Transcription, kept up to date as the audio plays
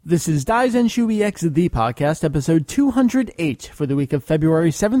This is Daizenshuu EX, the podcast, episode 208 for the week of February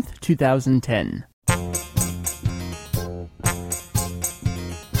 7th, 2010.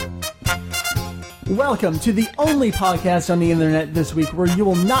 Welcome to the only podcast on the internet this week where you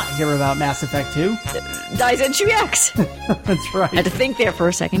will not hear about Mass Effect 2. Daizenshuu EX! That's right. I had to think there for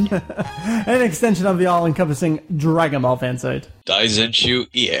a second. An extension of the all-encompassing DragonBall fan site. Daizenshuu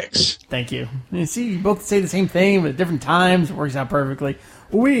EX. Thank you. You see, you both say the same thing, but at different times. It works out perfectly.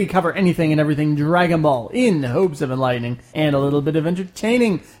 We cover anything and everything Dragon Ball in hopes of enlightening and a little bit of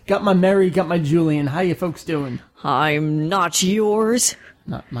entertaining. Got my Meri, got my Julian. How you folks doing? I'm not yours.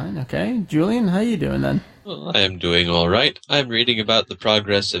 Not mine, okay. Julian, how you doing then? Well, I am doing all right. I'm reading about the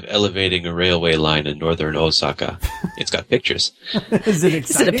progress of elevating a railway line in northern Osaka. It's got pictures. Is it exciting?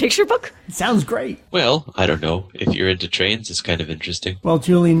 Is it a picture book? It sounds great. Well, I don't know. If you're into trains, it's kind of interesting. Well,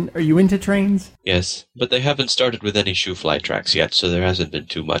 Julian, are you into trains? Yes, but they haven't started with any shoe fly tracks yet, so there hasn't been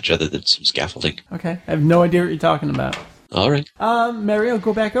too much other than some scaffolding. Okay, I have no idea what you're talking about. All right. Meri, I'll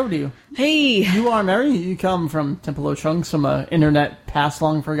go back over to you. Hey! You are Meri. You come from Temple O Chunks, from internet past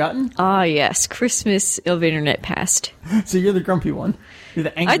long forgotten. Ah, yes. Christmas of internet past. So you're the grumpy one. You're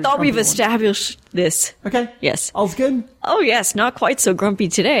the angry, I thought we've one. established this. Okay. Yes. All's good? Oh, yes. Not quite so grumpy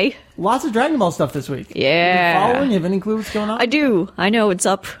today. Lots of Dragon Ball stuff this week. Yeah. You following? You have any clue what's going on? I do. I know it's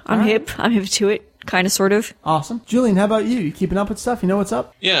up. I'm hip. I'm hip to it. Kind of, sort of. Awesome. Julian, how about you? You keeping up with stuff? You know what's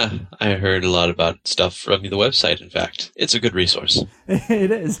up? Yeah, I heard a lot about stuff from the website, in fact. It's a good resource.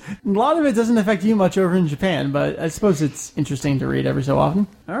 It is. A lot of it doesn't affect you much over in Japan, but I suppose it's interesting to read every so often.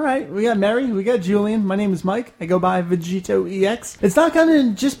 All right, we got Meri, we got Julian. My name is Mike. I go by VegettoEX. It's not going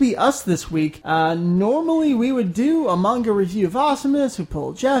to just be us this week. Normally, we would do a manga review of Awesomeness. We'd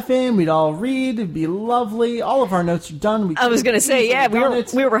pull Jeff in. We'd all read. It'd be lovely. All of our notes are done. I was going to say, yeah,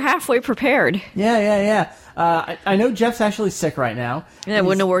 we were halfway prepared. Yeah. I know Jeff's actually sick right now. And that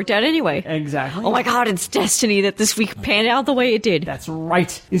wouldn't have worked out anyway. Exactly. Oh my god, it's destiny that this week panned out the way it did. That's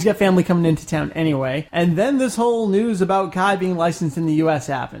right. He's got family coming into town anyway. And then this whole news about Kai being licensed in the U.S.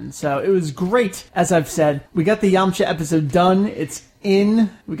 happened. So it was great, as I've said. We got the Yamcha episode done. It's in.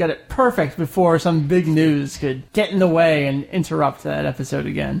 We got it perfect before some big news could get in the way and interrupt that episode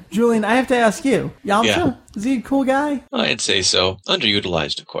again. Julian, I have to ask you, Yamcha, is he a cool guy? I'd say so.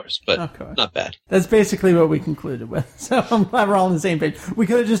 Underutilized, of course, but not bad. That's basically what we concluded with. So I'm glad we're all on the same page. We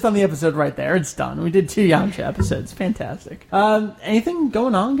could have just done the episode right there. It's done. We did 2 Yamcha episodes. Fantastic. Anything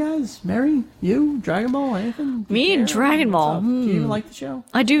going on, guys? Meri, you, Dragon Ball, anything? Me and Dragon Ball. Do you even like the show?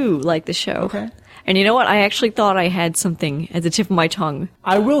 I do like the show. Okay. And you know what? I actually thought I had something at the tip of my tongue.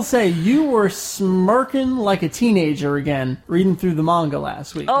 I will say, you were smirking like a teenager again, reading through the manga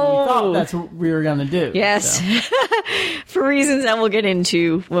last week. Oh! We thought that's what we were going to do. Yes. So. For reasons that we'll get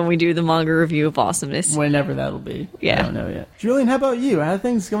into when we do the manga review of Awesomeness. Whenever that'll be. Yeah. I don't know yet. Julian, how about you? How are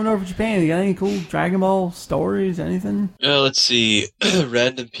things going over Japan? You got any cool Dragon Ball stories, anything? Let's see.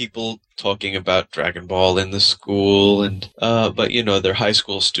 Random people talking about Dragon Ball in the school, and but you know, they're high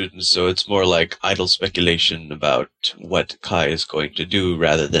school students, so it's more like idle speculation about what Kai is going to do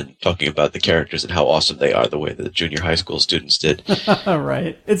rather than talking about the characters and how awesome they are the way that the junior high school students did.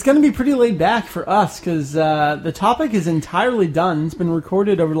 Right. It's going to be pretty laid back for us because the topic is entirely done. It's been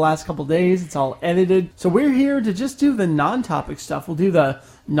recorded over the last couple days. It's all edited. So we're here to just do the non-topic stuff. We'll do the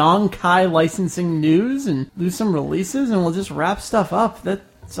non-Kai licensing news and do some releases, and we'll just wrap stuff up.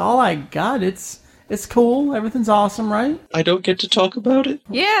 That's all I got. It's cool. Everything's awesome, right? I don't get to talk about it?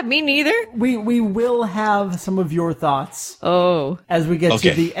 Yeah, me neither. We will have some of your thoughts. Oh. As we get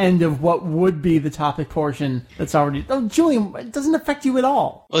to the end of what would be the topic portion that's already... Oh, Julian, it doesn't affect you at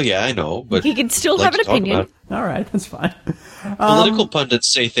all. Well, yeah, I know, but... He can still have an opinion. All right, that's fine. Political pundits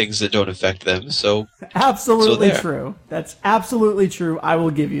say things that don't affect them, so... Absolutely true. That's absolutely true. I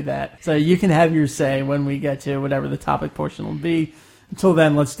will give you that. So you can have your say when we get to whatever the topic portion will be. Until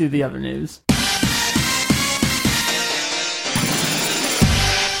then, let's do the other news.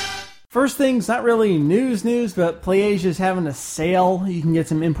 First thing's not really news, but PlayAsia's having a sale. You can get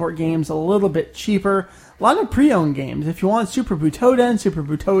some import games a little bit cheaper. A lot of pre-owned games. If you want Super Butoden, Super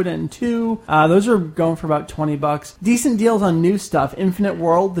Butoden 2, those are going for about $20. Decent deals on new stuff. Infinite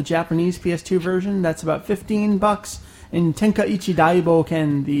World, the Japanese PS2 version, that's about $15. And Tenkaichi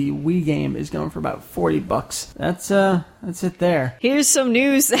Daiboken, the Wii game, is going for about $40. That's it there. Here's some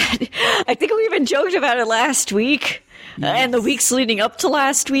news that I think we even joked about it last week. and the weeks leading up to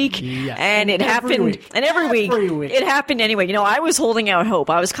last week. Yes. And it happened. week. And every week it happened anyway. You know, I was holding out hope.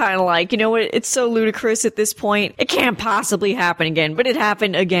 I was kind of like, you know what? It's so ludicrous at this point. It can't possibly happen again. But it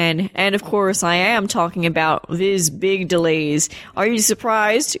happened again. And of course, I am talking about Viz big delays. Are you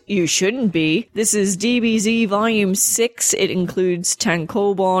surprised? You shouldn't be. This is DBZ Volume 6. It includes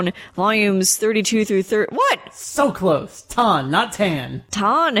Tankobon Volumes 32 through 30. What? So close. Tan, not tan.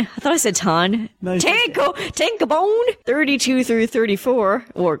 Tan? I thought I said Tan. No, you said Tankobon 32 through 34,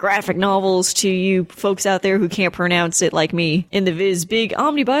 or graphic novels to you folks out there who can't pronounce it like me. In the Viz Big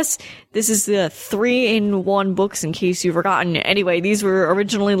Omnibus, this is the 3-in-1 books in case you've forgotten. Anyway, these were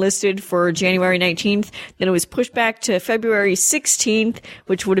originally listed for January 19th, then it was pushed back to February 16th,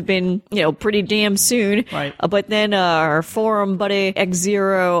 which would have been, you know, pretty damn soon. Right. But then our forum buddy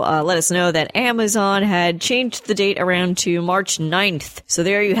X0 let us know that Amazon had changed the date around to March 9th. So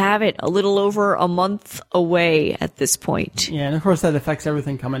there you have it, a little over a month away at this point. Yeah, and of course that affects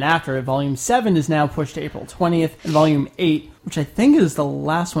everything coming after it. Volume 7 is now pushed to April 20th, and Volume 8, which I think is the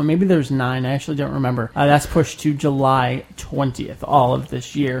last one, maybe there's 9, I actually don't remember, that's pushed to July 20th, all of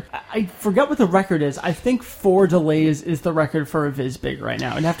this year. I forget what the record is. I think 4 delays is the record for a Viz Big right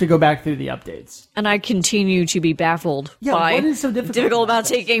now. I'd have to go back through the updates. And I continue to be baffled by what is so difficult about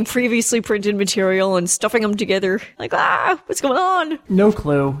taking previously printed material and stuffing them together. Like, what's going on? No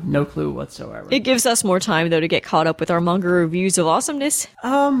clue whatsoever. It gives us more time, though, to get caught up with our manga reviews of awesomeness.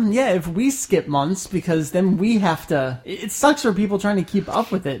 Yeah, if we skip months, because then we have to... It sucks for people trying to keep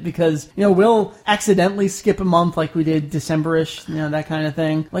up with it, because, you know, we'll accidentally skip a month like we did December-ish, you know, that kind of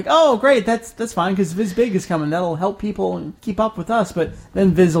thing. Like, oh, great, that's fine, because Viz Big is coming. That'll help people keep up with us, but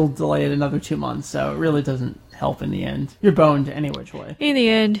then Viz will delay it another 2 months, so it really doesn't help in the end. You're boned any which way. In the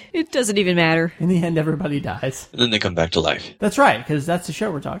end, it doesn't even matter. In the end, everybody dies. And then they come back to life. That's right, because that's the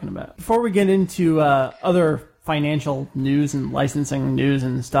show we're talking about. Before we get into other financial news and licensing news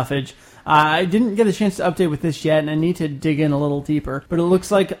and stuffage, I didn't get a chance to update with this yet, and I need to dig in a little deeper. But it looks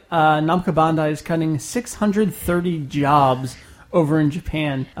like Namco Bandai is cutting 630 jobs over in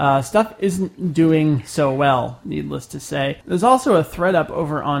Japan. Stuff isn't doing so well, needless to say. There's also a thread up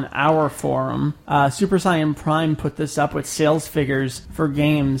over on our forum. Super Saiyan Prime put this up with sales figures for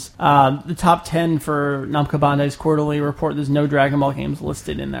games. The top 10 for Namco Bandai's quarterly report, there's no Dragon Ball games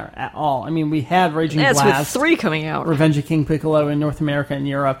listed in there at all. I mean, we had Raging That's Blast, with 3 coming out. Revenge of King Piccolo in North America and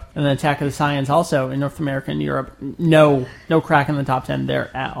Europe, and then Attack of the Saiyans also in North America and Europe. No crack in the top 10 there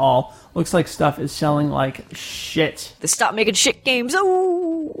at all. Looks like stuff is selling like shit. They stop making shit games.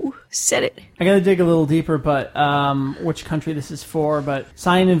 Oh, said it. I gotta dig a little deeper, but which country this is for, but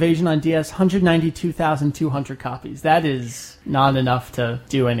Saiyan Invasion on DS, 192,200 copies. That is not enough to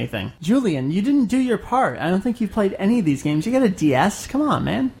do anything. Julian, you didn't do your part. I don't think you've played any of these games. You got a DS? Come on,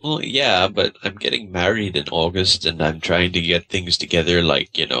 man. Well, yeah, but I'm getting married in August, and I'm trying to get things together,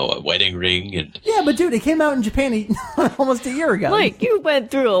 like, you know, a wedding ring and... Yeah, but dude, it came out in Japan almost a year ago. Mike, you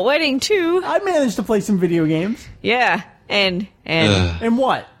went through a wedding too. I managed to play some video games. Yeah, and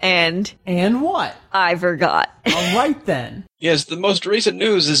what? And what? I forgot. All right, then. Yes, the most recent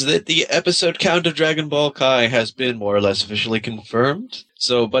news is that the episode count of Dragon Ball Kai has been more or less officially confirmed.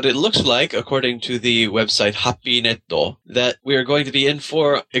 So, but it looks like, according to the website Happy Netto, that we're going to be in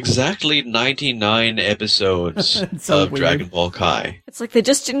for exactly 99 episodes so of weird. Dragon Ball Kai. It's like they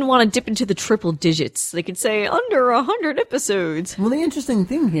just didn't want to dip into the triple digits. They could say under 100 episodes. Well, the interesting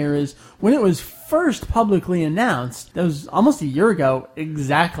thing here is when it was first publicly announced, that was almost a year ago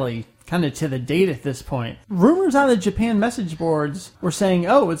exactly, kind of to the date at this point. Rumors on the Japan message boards were saying,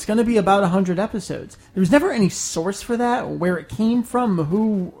 oh, it's going to be about 100 episodes. There was never any source for that, where it came from,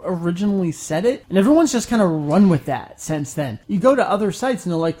 who originally said it, and everyone's just kind of run with that since then. You go to other sites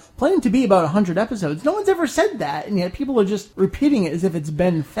and they're like, planning to be about 100 episodes. No one's ever said that, and yet people are just repeating it as if it's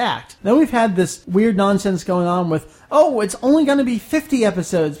been fact. Then we've had this weird nonsense going on with, oh, it's only going to be 50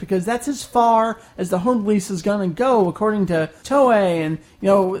 episodes because that's as far as the home release is going to go, according to Toei, and, you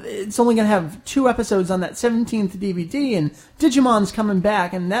know, it's only going to have 2 episodes on that 17th DVD, and Digimon's coming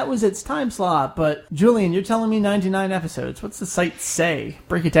back, and that was its time slot. But, Julian, you're telling me 99 episodes. What's the site say?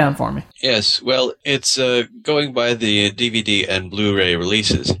 Break it down for me. Yes, well, it's going by the DVD and Blu-ray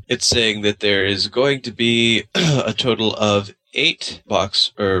releases. It's saying that there is going to be a total of 8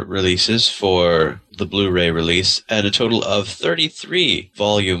 box releases for the Blu-ray release, and a total of 33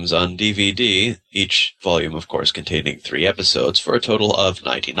 volumes on DVD, each volume, of course, containing 3 episodes for a total of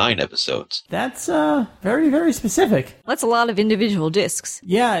 99 episodes. That's very, very specific. That's a lot of individual discs.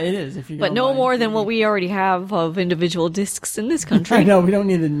 Yeah, it is. But no more than what we already have of individual discs in this country. I know, we don't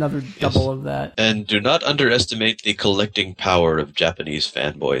need another double of that. And do not underestimate the collecting power of Japanese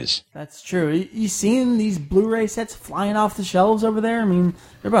fanboys. That's true. You seeing these Blu-ray sets flying off the shelves over there? I mean,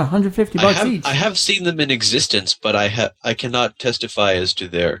 they're about $150 each. I have seen them in existence, but I cannot testify as to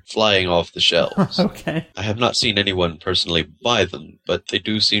their flying off the shelves. Okay. I have not seen anyone personally buy them, but they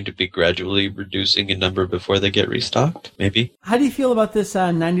do seem to be gradually reducing in number before they get restocked, maybe. How do you feel about this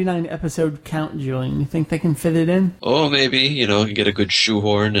 99 episode count, Julian? You think they can fit it in? Oh, maybe. You get a good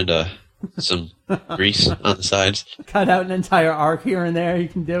shoehorn and some grease on the sides. Cut out an entire arc here and there. You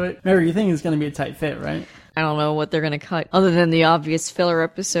can do it. Meri, you think it's going to be a tight fit, right? I don't know what they're going to cut. Other than the obvious filler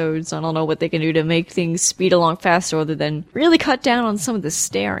episodes, I don't know what they can do to make things speed along faster other than really cut down on some of the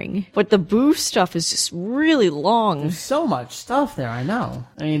staring. But the booth stuff is just really long. There's so much stuff there, I know.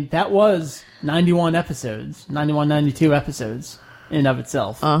 I mean, that was 91 episodes, 91, 92 episodes in and of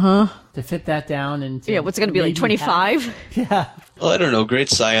itself. Uh-huh. To fit that down into... Yeah, what's it going to be, like 25? Yeah. Well, I don't know. Great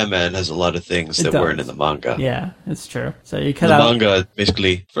Saiyaman has a lot of things that weren't in the manga. Yeah, it's true. So you cut out... The manga,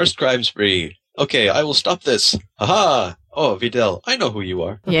 basically, first crime spree. Okay, I will stop this. Haha! Oh, Videl, I know who you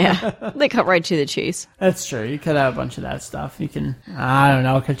are. Yeah, they cut right to the chase. That's true. You cut out a bunch of that stuff. You can, I don't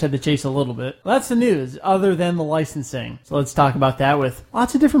know, cut to the chase a little bit. Well, that's the news, other than the licensing. So let's talk about that with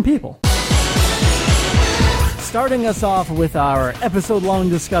lots of different people. Starting us off with our episode-long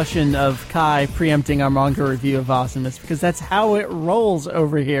discussion of Kai preempting our manga review of Awesomeness, because that's how it rolls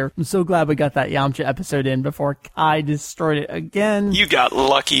over here. I'm so glad we got that Yamcha episode in before Kai destroyed it again. You got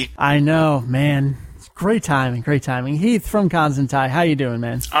lucky. I know, man. Great timing, great timing. Heath from Kanzentai, how you doing,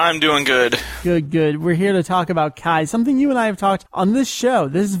 man? I'm doing good. Good. We're here to talk about Kai, something you and I have talked on this show,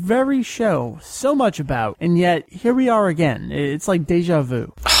 this very show, so much about, and yet here we are again. It's like deja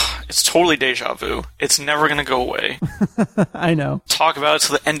vu. It's totally deja vu. It's never going to go away. I know. Talk about it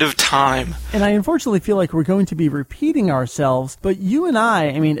to the end of time. And I unfortunately feel like we're going to be repeating ourselves, but you and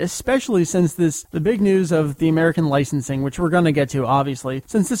I mean, especially since the big news of the American licensing, which we're going to get to, obviously,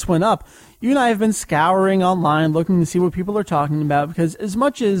 since this went up, you and I have been scouring online, looking to see what people are talking about, because as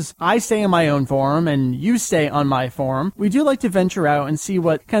much as I stay on my own forum and you stay on my forum, we do like to venture out and see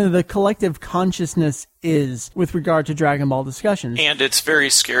what kind of the collective consciousness is with regard to Dragon Ball discussions. And it's very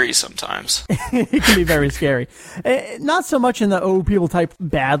scary sometimes. It can be very scary. Not so much in the, people type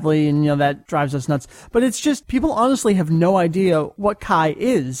badly and, that drives us nuts, but it's just people honestly have no idea what Kai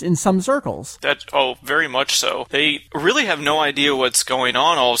is in some circles. Very much so. They really have no idea what's going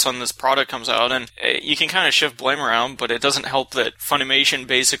on. All of a sudden this product comes out and you can kind of shift blame around, but it doesn't help that Funimation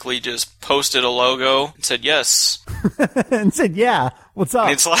basically just posted a logo and said yes. And said, yeah, what's up?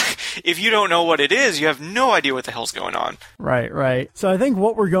 It's like, if you don't know what it is, you have no idea what the hell's going on. Right. So I think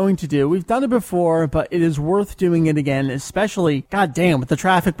what we're going to do, we've done it before, but it is worth doing it again, especially, goddamn, with the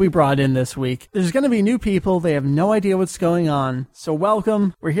traffic we brought in this week. There's going to be new people. They have no idea what's going on. So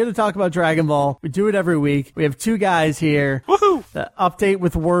welcome. We're here to talk about Dragon Ball. We do it every week. We have 2 guys here. Woohoo! That update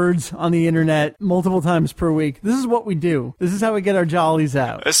with words on the internet multiple times per week. This is what we do. This is how we get our jollies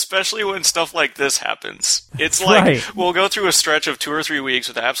out. Especially when stuff like this happens. It's like, We'll go through a stretch of 2 or 3 weeks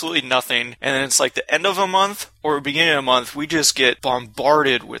with absolutely nothing, and then it's like the end of a month or beginning of a month, we just get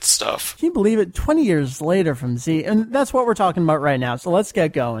bombarded with stuff. Can you believe it? 20 years later from Z, and that's what we're talking about right now, so let's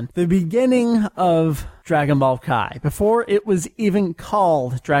get going. The beginning of Dragon Ball Kai, before it was even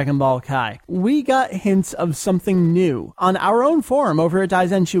called Dragon Ball Kai, we got hints of something new on our own forum over at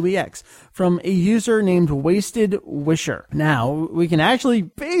Daizenshuu EX from a user named Wasted Wisher. Now, we can actually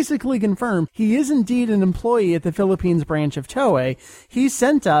basically confirm he is indeed an employee at the Philippines branch of Toei. He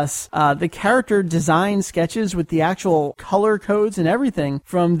sent us the character design sketches with the actual color codes and everything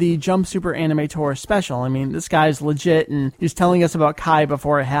from the Jump Super Anime Tour special. I mean, this guy's legit, and he's telling us about Kai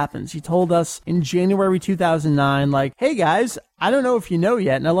before it happens. He told us in January 2009, like, hey guys, I don't know if you know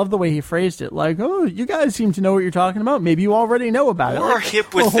yet, and I love the way he phrased it, like, oh, you guys seem to know what you're talking about. Maybe you already know about it. We're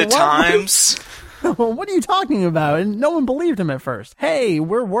hip with the times. What are you talking about? And no one believed him at first. Hey,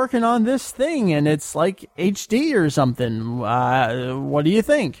 we're working on this thing, and it's like HD or something. What do you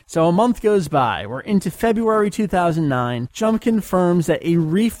think? So a month goes by. We're into February 2009. Jump confirms that a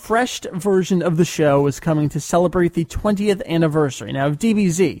refreshed version of the show is coming to celebrate the 20th anniversary. Now, of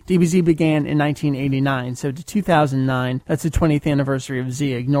DBZ. DBZ began in 1989, so to 2009, that's the 20th anniversary of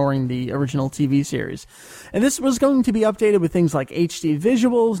Z, ignoring the original TV series. And this was going to be updated with things like HD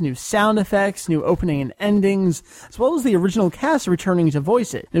visuals, new sound effects, new opening and endings, as well as the original cast returning to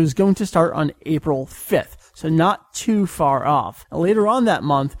voice it. It was going to start on April 5th. so not too far off. Now, later on that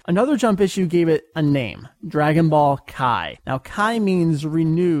month, another Jump issue gave it a name, DragonBall Kai. Now, Kai means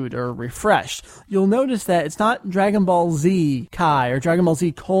renewed or refreshed. You'll notice that it's not Dragon Ball Z Kai or Dragon Ball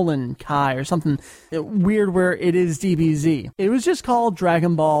Z : Kai or something weird where it is DBZ. It was just called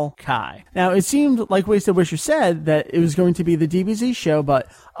Dragon Ball Kai. Now, it seemed like Wasted Wisher said that it was going to be the DBZ show,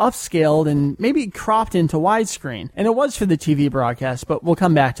 but upscaled and maybe cropped into widescreen. And it was for the TV broadcast, but we'll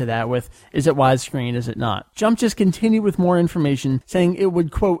come back to that with, is it widescreen, is it not? Jump just continued with more information, saying it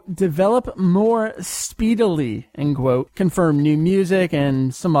would, quote, develop more speedily, end quote, confirm new music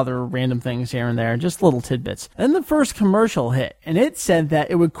and some other random things here and there, just little tidbits. Then the first commercial hit, and it said that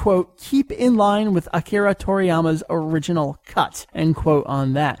it would, quote, keep in line with Akira Toriyama's original cut, end quote,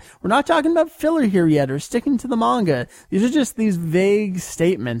 on that. We're not talking about filler here yet or sticking to the manga. These are just these vague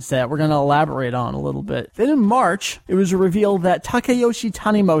statements that we're going to elaborate on a little bit. Then in March, it was revealed that Takeyoshi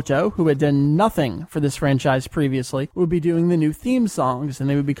Tanimoto, who had done nothing for this franchise previously, would be doing the new theme songs, and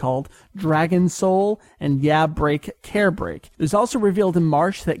they would be called Dragon Soul and Yeah Break Care Break. It was also revealed in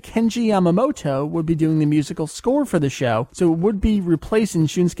March that Kenji Yamamoto would be doing the musical score for the show, so it would be replacing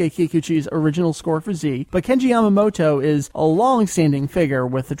Shunsuke Kikuchi's original score for Z. But Kenji Yamamoto is a long-standing figure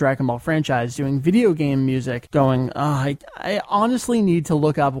with the Dragon Ball franchise, doing video game music, going, I honestly need to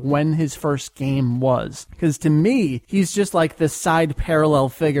look up when his first game was, because to me, he's just like the side parallel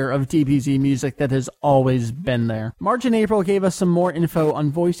figure of DBZ music that has always been there. March and April gave us some more info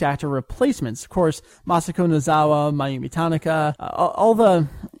on voice actor replacements. Of course, Masako Nozawa, Mayumi Tanaka, all the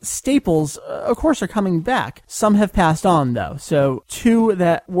staples, of course, are coming back. Some have passed on, though. So, two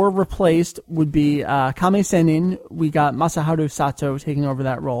that were replaced would be Kame Sennin. We got Masaharu Sato taking over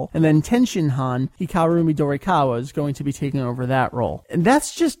that role. And then Tenshin Han, Hikaru Midorikawa is going to be taking over that role. And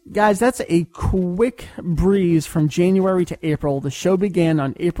that's just, guys, that's a quick breeze from January to April. The show began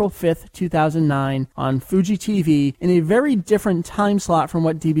on April 5th, 2009 on Fuji TV in a very different time slot from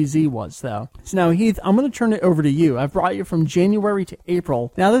what DBZ was, though. So now, Heath, I'm going to turn it over to you. I've brought you from January to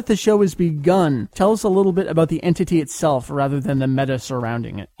April. Now that the show has begun, tell us a little bit about the entity itself rather than the meta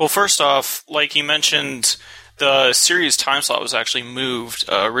surrounding it. Well, first off, like you mentioned, the series time slot was actually moved.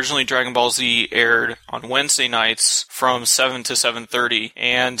 Originally, Dragon Ball Z aired on Wednesday nights from 7 to 7:30,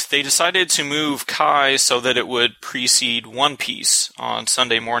 and they decided to move Kai so that it would precede One Piece on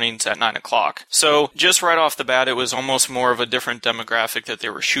Sunday mornings at 9 o'clock. So, just right off the bat, it was almost more of a different demographic that they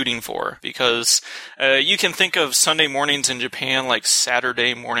were shooting for, because you can think of Sunday mornings in Japan like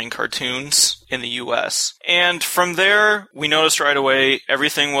Saturday morning cartoons in the US. And from there, we noticed right away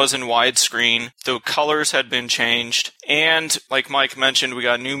everything was in widescreen. The colors had been changed. And like Mike mentioned, we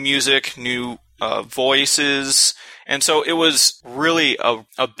got new music, new voices. And so it was really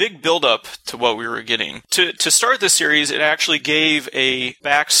a big build-up to what we were getting. To start the series, it actually gave a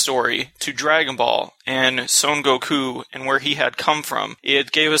backstory to Dragon Ball and Son Goku and where he had come from.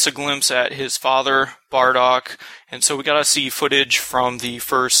 It gave us a glimpse at his father, Bardock, and so we got to see footage from the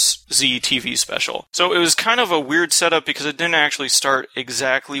first Z TV special. So it was kind of a weird setup because it didn't actually start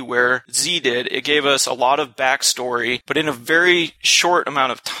exactly where Z did. It gave us a lot of backstory, but in a very short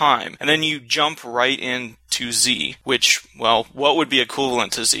amount of time. And then you jump right into Z, which, well, what would be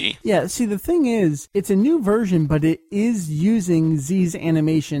equivalent to Z? Yeah, see, the thing is, it's a new version, but it is using Z's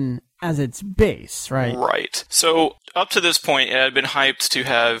animation as its base, right? Right. So up to this point, it had been hyped to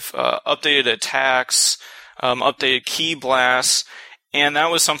have updated attacks, updated ki blasts, and that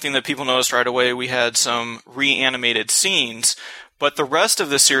was something that people noticed right away. We had some reanimated scenes, but the rest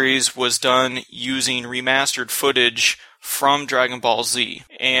of the series was done using remastered footage from Dragon Ball Z.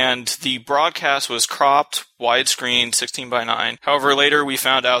 And the broadcast was cropped, widescreen, 16:9. However, later we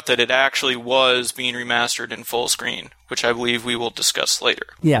found out that it actually was being remastered in full screen, which I believe we will discuss later.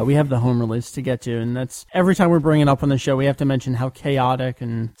 Yeah, we have the home release to get to, and that's every time we're bringing it up on the show, we have to mention how chaotic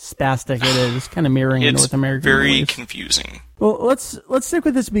and spastic it is, kind of mirroring the North American release. It's very release. confusing. Well, let's stick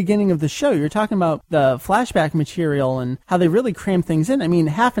with this beginning of the show. You're talking about the flashback material and how they really cram things in. I mean,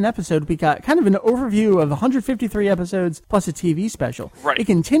 half an episode, we got kind of an overview of 153 episodes plus a TV special. Right. It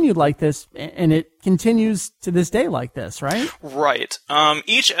continued like this, and it continues to this day like this, right? Right.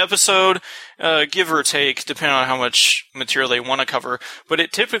 Each episode, give or take, depending on how much material they want to cover, but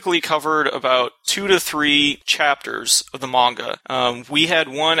it typically covered about 2 to 3 chapters of the manga. We had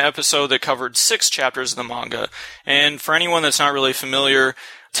one episode that covered 6 chapters of the manga, and for anyone that's not really familiar,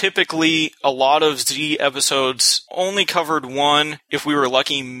 typically a lot of Z episodes only covered 1, if we were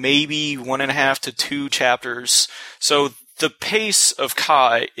lucky, maybe 1.5 to 2 chapters. So the pace of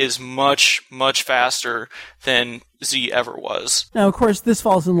Kai is much, much faster than Z ever was. Now, of course, this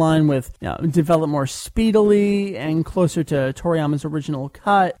falls in line with develop more speedily and closer to Toriyama's original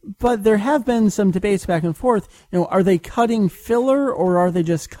cut. But there have been some debates back and forth. Are they cutting filler or are they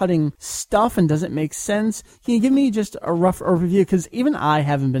just cutting stuff, and does it make sense? Can you give me just a rough overview? Because even I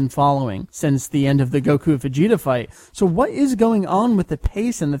haven't been following since the end of the Goku-Vegeta fight. So what is going on with the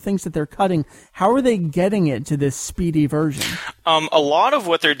pace and the things that they're cutting? How are they getting it to this speedy version? A lot of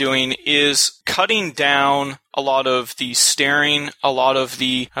what they're doing is cutting down a lot of the staring, a lot of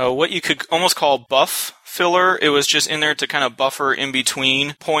the what you could almost call buff filler. It was just in there to kind of buffer in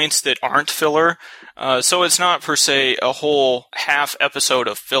between points that aren't filler. So it's not per se a whole half episode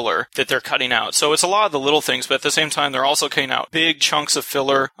of filler that they're cutting out. So it's a lot of the little things, but at the same time, they're also cutting out big chunks of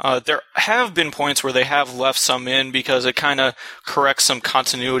filler. There have been points where they have left some in because it kind of corrects some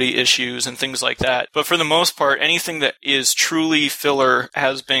continuity issues and things like that. But for the most part, anything that is truly filler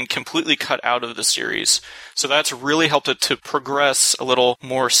has been completely cut out of the series. So that's really helped it to progress a little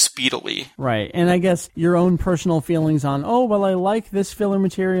more speedily. Right. And I guess your own personal feelings on, I like this filler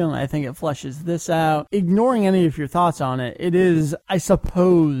material and I think it fleshes this out. Ignoring any of your thoughts on it, it is, I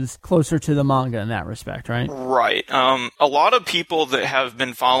suppose, closer to the manga in that respect, right? Right. A lot of people that have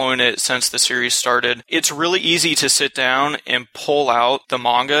been following it since the series started, it's really easy to sit down and pull out the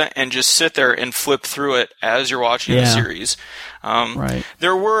manga and just sit there and flip through it as you're watching the series. Right.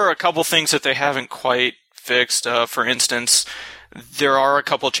 There were a couple things that they haven't quite fixed. For instance, there are a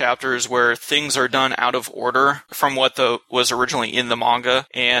couple chapters where things are done out of order from what was originally in the manga,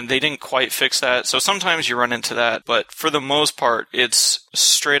 and they didn't quite fix that. So sometimes you run into that, but for the most part, it's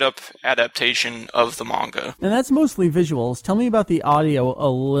straight up adaptation of the manga. And that's mostly visuals. Tell me about the audio a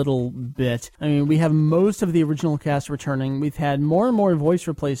little bit. I mean, we have most of the original cast returning. We've had more and more voice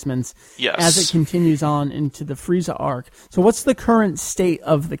replacements as it continues on into the Frieza arc. So what's the current state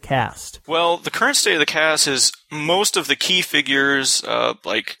of the cast? Well, the current state of the cast is most of the key figures,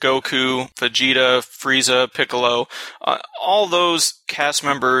 like Goku, Vegeta, Frieza, Piccolo, all those cast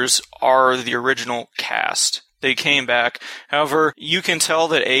members are the original cast. They came back. However, you can tell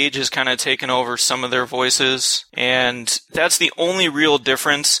that age has kind of taken over some of their voices, and that's the only real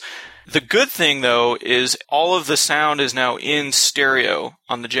difference. The good thing, though, is all of the sound is now in stereo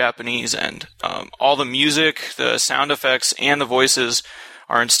on the Japanese end. All the music, the sound effects, and the voices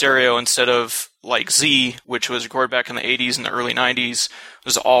are in stereo instead of like Z, which was recorded back in the 80s and the early 90s,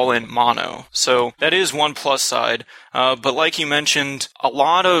 was all in mono. So that is one plus side. But like you mentioned, a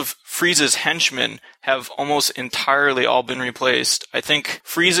lot of Frieza's henchmen have almost entirely all been replaced. I think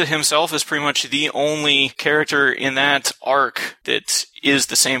Frieza himself is pretty much the only character in that arc that is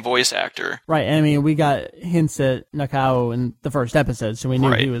the same voice actor. Right. I mean, we got hints at Nakao in the first episode, so we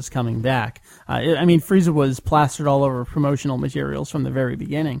knew he was coming back. I mean, Frieza was plastered all over promotional materials from the very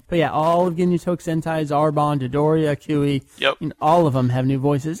beginning. But yeah, all of Ginyu Tokusensai, Zarbon, Dodoria, Kui, all of them have new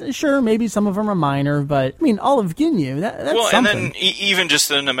voices. Sure, maybe some of them are minor, but I mean, all of Ginyu, that's something. And then even just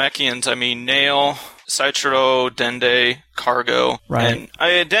the Namekians, I mean, Nail, Saichiro, Dende, Cargo. Right.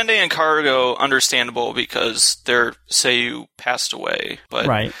 And Dende and Cargo, understandable because their Seiyu passed away. But,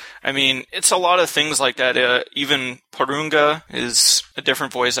 I mean, it's a lot of things like that. Even Porunga is a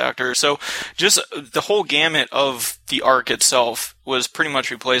different voice actor. So just the whole gamut of the arc itself was pretty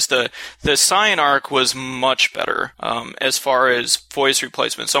much replaced. The Saiyan arc was much better as far as voice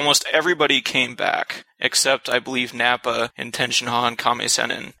replacements. Almost everybody came back, except, I believe, Nappa and Tenshinhan and Kame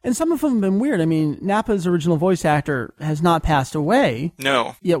Sennin. And some of them have been weird. I mean, Nappa's original voice actor has not passed away.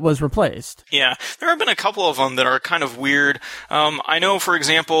 No. Yet was replaced. Yeah. There have been a couple of them that are kind of weird. I know, for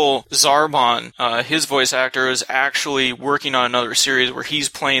example, Zarbon, his voice actor is actually working on another series where he's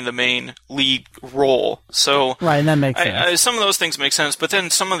playing the main lead role. So right, and that makes sense. Some of those things make sense, but then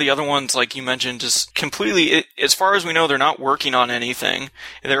some of the other ones, like you mentioned, just completely, as far as we know, they're not working on anything.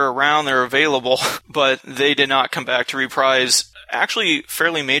 They're around, they're available, but they did not come back to reprise actually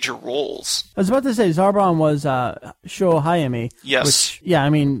fairly major roles. I was about to say Zarbon was Sho Hayami. Yes. Which, I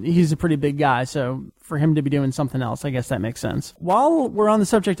mean, he's a pretty big guy, so for him to be doing something else, I guess that makes sense. While we're on the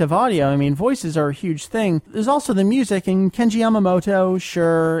subject of audio, I mean, voices are a huge thing. There's also the music, and Kenji Yamamoto,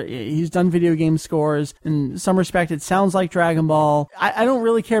 sure, he's done video game scores. In some respect, it sounds like Dragon Ball. I don't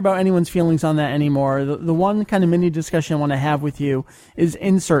really care about anyone's feelings on that anymore. The one kind of mini discussion I want to have with you is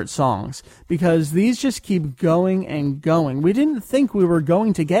insert songs, because these just keep going and going. We didn't think we were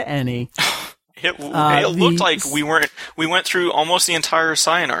going to get any. It looked like we went through almost the entire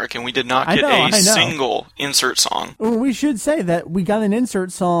Cyan arc and we did not get a single insert song. Well, we should say that we got an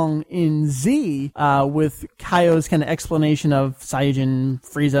insert song in Z with Kaio's kind of explanation of Saiyajin,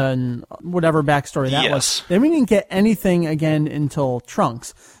 Frieza, and whatever backstory that was. Then we didn't get anything again until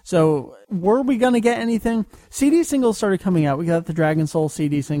Trunks. So, were we going to get anything? CD singles started coming out. We got the Dragon Soul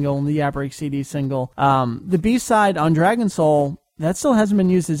CD single and the Yabreak CD single. The B-side on Dragon Soul, that still hasn't been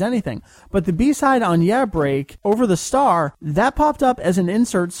used as anything. But the B-side on Yeah Break, Over the Star, that popped up as an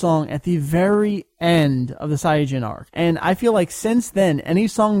insert song at the very end of the Saiyajin arc. And I feel like since then, any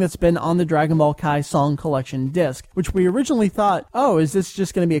song that's been on the Dragon Ball Kai Song Collection disc, which we originally thought, oh, is this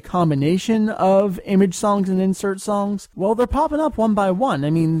just going to be a combination of image songs and insert songs? Well, they're popping up one by one. I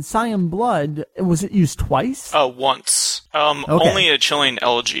mean, Cyan Blood, was it used twice? Once. Only a Chilling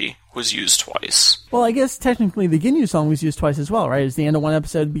Elegy was used twice. Well, I guess technically the Ginyu song was used twice as well, right? Is the end of one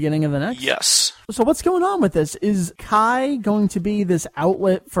episode, beginning of the next? Yes. So what's going on with this? Is Kai going to be this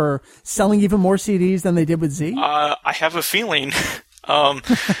outlet for selling even more CDs than they did with Z? I have a feeling.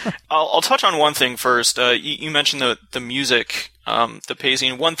 I'll touch on one thing first. You mentioned the music, the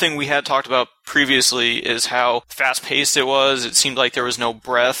pacing. One thing we had talked about previously is how fast-paced it was. It seemed like there was no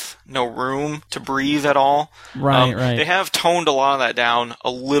breath, no room to breathe at all. Right. They have toned a lot of that down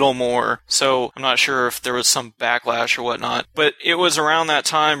a little more, so I'm not sure if there was some backlash or whatnot. But it was around that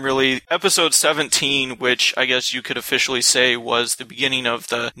time, really, episode 17, which I guess you could officially say was the beginning of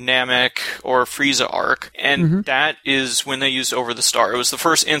the Namek or Frieza arc, and that is when they used Over the Star. It was the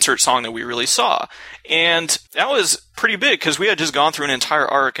first insert song that we really saw, and that was pretty big because we had just gone through an entire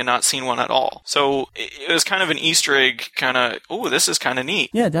arc and not seen one at all. So it was kind of an Easter egg, kind of, oh, this is kind of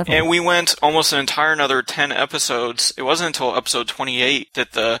neat. Yeah, definitely. And we went almost an entire another 10 episodes. It wasn't until episode 28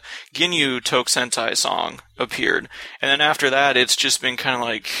 that the Ginyu Tokusentai song appeared. And then after that, it's just been kind of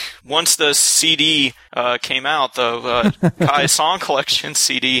like, once the CD came out, the Kai Song Collection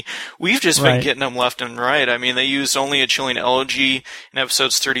CD, we've just been getting them left and right. I mean, they used Only a Chilling Elegy in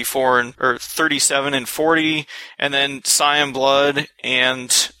episodes 37 and 40, and then Cyan Blood and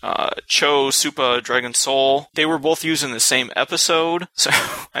Cho Supa Dragon Soul. They were both used in the same episode. So,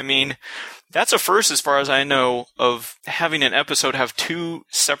 I mean, that's a first as far as I know of having an episode have two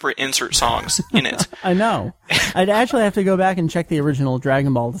separate insert songs in it. I know. I'd actually have to go back and check the original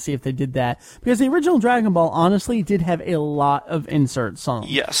Dragon Ball to see if they did that. Because the original Dragon Ball honestly did have a lot of insert songs.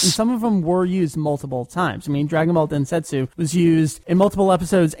 Yes. And some of them were used multiple times. I mean, Dragon Ball Densetsu was used in multiple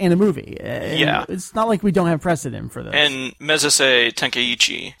episodes and a movie. And it's not like we don't have precedent for this. And Mezase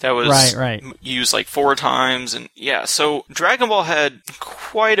Tenkaichi, that was used like 4 times. And yeah, so Dragon Ball had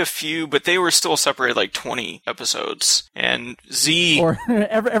quite a few, but they were still separated like 20 episodes. And Z... Or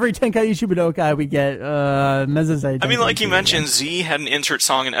every Tenkaichi Budokai we get Mezase. I mean, like you mentioned, Z had an insert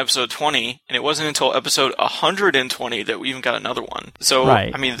song in episode 20, and it wasn't until episode 120 that we even got another one. So,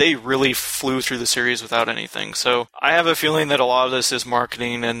 I mean, they really flew through the series without anything. So I have a feeling that a lot of this is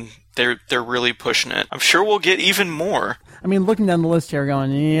marketing, and they're really pushing it. I'm sure we'll get even more. I mean, looking down the list here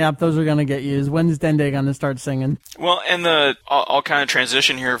going, yep, those are going to get used. When's Dende going to start singing? Well, and I'll kind of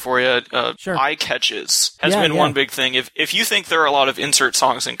transition here for you. Sure. Eye catches has been one big thing. If you think there are a lot of insert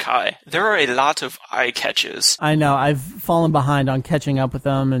songs in Kai, there are a lot of eye catches. I know. I've fallen behind on catching up with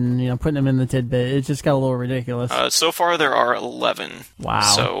them and, putting them in the tidbit. It just got a little ridiculous. So far, there are 11. Wow.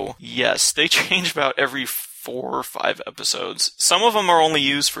 So, yes, they change about every 4 or 5 episodes. Some of them are only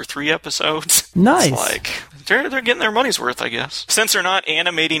used for 3 episodes. Nice. It's like, they're getting their money's worth, I guess. Since they're not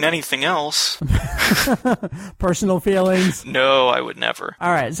animating anything else. Personal feelings? No, I would never.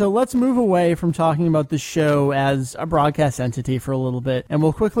 All right, so let's move away from talking about the show as a broadcast entity for a little bit, and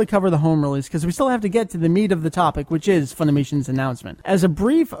we'll quickly cover the home release, because we still have to get to the meat of the topic, which is Funimation's announcement. As a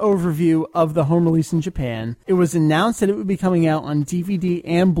brief overview of the home release in Japan, it was announced that it would be coming out on DVD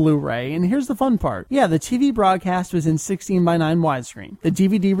and Blu-ray, and here's the fun part. Yeah, the TV broadcast was in 16:9 widescreen. The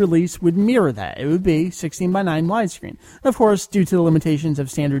DVD release would mirror that. It would be 16:9 widescreen. Of course, due to the limitations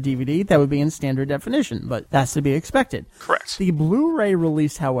of standard DVD, that would be in standard definition, but that's to be expected. Correct. The Blu-ray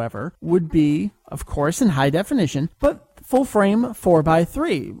release, however, would be, of course, in high definition, but full frame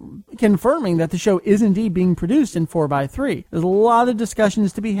 4:3, confirming that the show is indeed being produced in 4:3. There's a lot of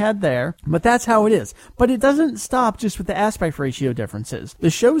discussions to be had there, but that's how it is. But it doesn't stop just with the aspect ratio differences. The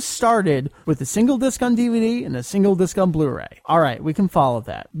show started with a single disc on DVD and a single disc on Blu-ray. Alright, we can follow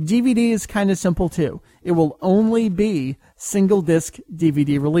that. DVD is kind of simple too. It will only be single disc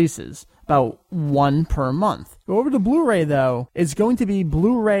DVD releases, about 1 per month. Go over to Blu-ray, though. It's going to be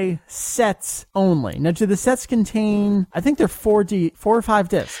Blu-ray sets only. Now, do the sets contain, I think they're 4 or 5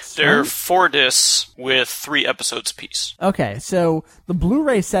 discs? They're right? 4 discs with 3 episodes apiece. Okay, so the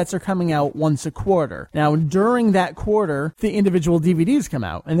Blu-ray sets are coming out once a quarter. Now, during that quarter, the individual DVDs come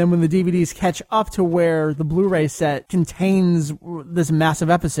out. And then when the DVDs catch up to where the Blu-ray set contains this massive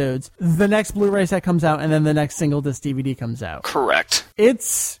episodes, the next Blu-ray set comes out, and then the next single disc DVD comes out. Correct.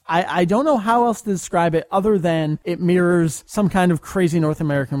 I don't know how else to describe it other than it mirrors some kind of crazy North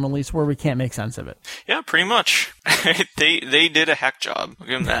American release where we can't make sense of it. Yeah, pretty much. They did a heck job. I'll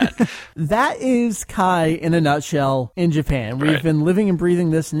give them that. That is Kai in a nutshell in Japan. We've been living and breathing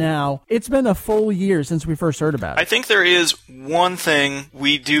this now. It's been a full year since we first heard about it. I think there is one thing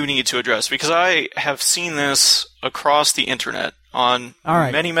we do need to address, because I have seen this across the internet on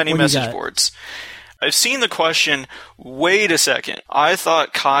many message boards. I've seen the question, wait a second, I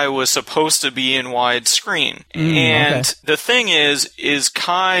thought Kai was supposed to be in widescreen. And the thing is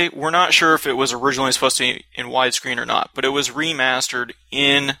Kai, we're not sure if it was originally supposed to be in widescreen or not, but it was remastered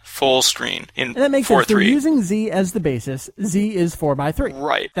in full screen in 4:3. And that makes sense. They're using Z as the basis. Z is 4:3.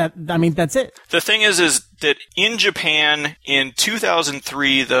 Right. That's it. The thing is that in Japan in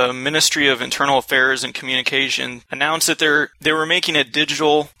 2003, the Ministry of Internal Affairs and Communication announced that they were making a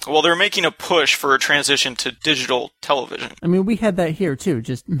making a push for a transition to digital television. I mean, we had that here too,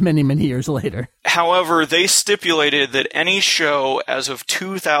 just many, many years later. However, they stipulated that any show as of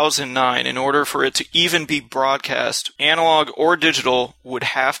 2009, in order for it to even be broadcast, analog or digital, would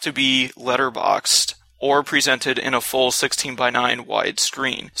have to be letterboxed or presented in a full 16:9 wide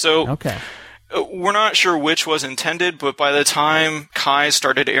screen. So, we're not sure which was intended, but by the time Kai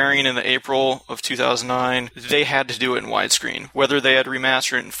started airing in the April of 2009, they had to do it in widescreen, whether they had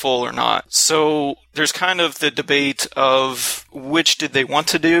remastered it in full or not. So there's kind of the debate of which did they want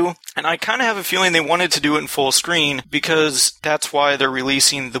to do, and I kind of have a feeling they wanted to do it in full screen because that's why they're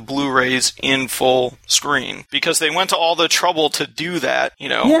releasing the Blu-rays in full screen, because they went to all the trouble to do that, you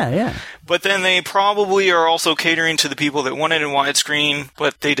know. Yeah. But then they probably are also catering to the people that want it in widescreen,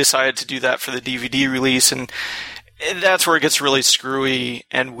 but they decided to do that for the DVD release, and that's where it gets really screwy,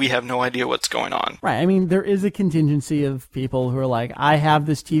 and we have no idea what's going on. Right. I mean, there is a contingency of people who are like, I have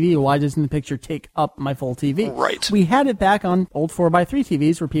this TV, why doesn't the picture take up my full TV? Right. We had it back on old 4:3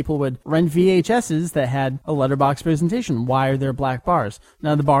 TVs where people would rent VHSs that had a letterbox presentation. Why are there black bars?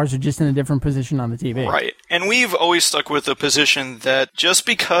 Now the bars are just in a different position on the TV. Right. And we've always stuck with the position that just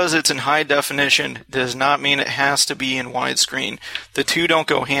because it's in high definition does not mean it has to be in widescreen. The two don't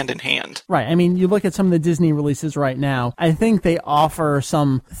go hand in hand. Right. I mean, you look at some of the Disney releases right now, I think they offer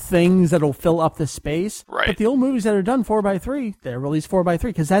some things that'll fill up the space. Right. But the old movies that are done 4:3, they're released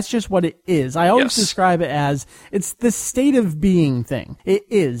 4:3 because that's just what it is. I always describe it as it's the state of being thing. It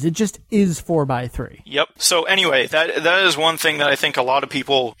is. It just is 4:3. Yep. So anyway, that is one thing that I think a lot of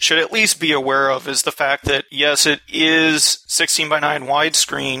people should at least be aware of, is the fact that yes, it is 16:9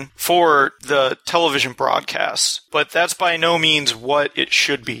 widescreen for the television broadcasts, but that's by no means what it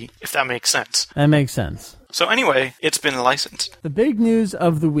should be, if that makes sense. That makes sense. So anyway, it's been licensed. The big news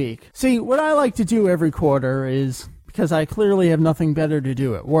of the week. See, what I like to do every quarter is, because I clearly have nothing better to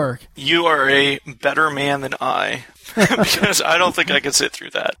do at work. You are a better man than I. Because I don't think I could sit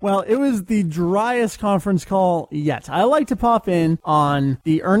through that. Well, it was the driest conference call yet. I like to pop in on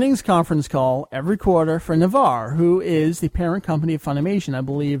the earnings conference call every quarter for Navar, who is the parent company of Funimation. I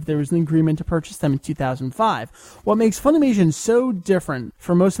believe there was an agreement to purchase them in 2005. What makes Funimation so different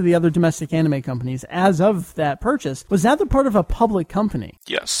from most of the other domestic anime companies as of that purchase was now they're part of a public company.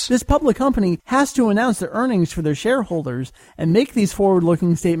 Yes. This public company has to announce their earnings for their shareholders and make these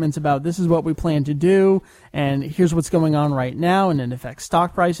forward-looking statements about this is what we plan to do, and here's what's going on right now, and it affects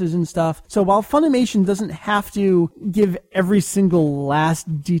stock prices and stuff. So while Funimation doesn't have to give every single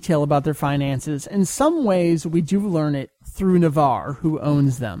last detail about their finances, in some ways we do learn it through Navar, who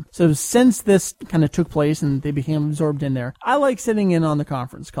owns them. So since this kind of took place and they became absorbed in there, I like sitting in on the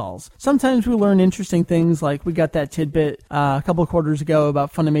conference calls. Sometimes we learn interesting things, like we got that tidbit a couple of quarters ago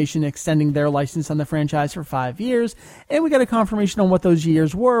about Funimation extending their license on the franchise for 5 years, and we got a confirmation on what those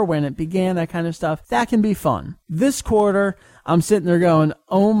years were, when it began, that kind of stuff. That can be fun. This quarter, I'm sitting there going,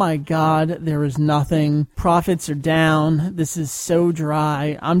 oh my God, there is nothing. Profits are down. This is so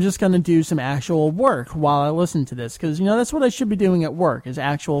dry. I'm just going to do some actual work while I listen to this, because, you know, that's what I should be doing at work, is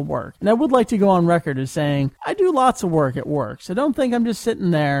actual work. And I would like to go on record as saying, I do lots of work at work, so don't think I'm just sitting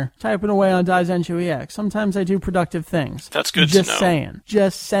there typing away on Daizenshuu EX. Sometimes I do productive things. That's good to know.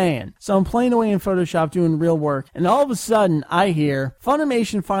 Just saying. So I'm playing away in Photoshop doing real work, and all of a sudden I hear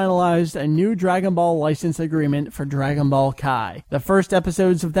Funimation finalized a new Dragon Ball license agreement for Dragon Ball Kai. Kai. The first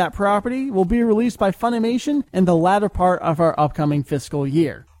episodes of that property will be released by Funimation in the latter part of our upcoming fiscal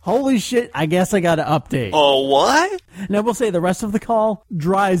year. Holy shit, I guess I got to update. Oh, what? Now, we'll say the rest of the call,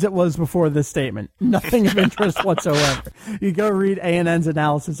 dry as it was before this statement. Nothing of interest whatsoever. You go read ANN's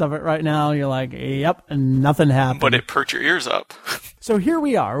analysis of it right now, you're like, yep, nothing happened. But it perked your ears up. So here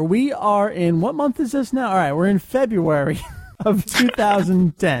we are. We are in, what month is this now? All right, we're in February of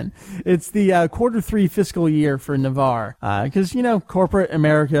 2010. It's the Q3 fiscal year for Navarre. Because, corporate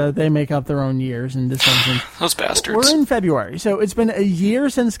America, they make up their own years in this instance. Those bastards. We're in February. So it's been a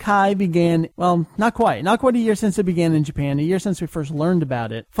year since Kai began. Well, not quite. Not quite a year since it began in Japan. A year since we first learned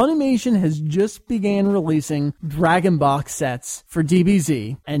about it. Funimation has just began releasing Dragon Box sets for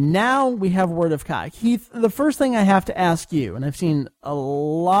DBZ. And now we have word of Kai. Keith, the first thing I have to ask you, and I've seen a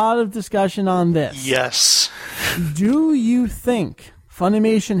lot of discussion on this. Yes. Do you think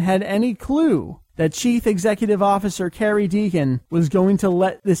Funimation had any clue that Chief Executive Officer Carrie Deacon was going to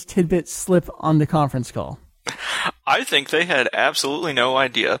let this tidbit slip on the conference call? I think they had absolutely no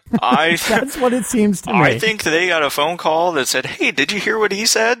idea. That's what it seems to me. I think they got a phone call that said, hey, did you hear what he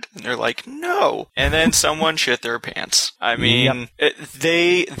said? And they're like, no. And then someone shit their pants. I mean,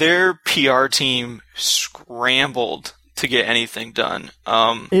 their PR team scrambled to get anything done.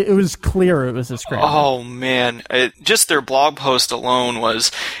 It was clear it was a scramble. Oh, man. Just their blog post alone was,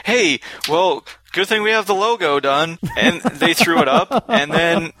 hey, well, good thing we have the logo done. And they threw it up. And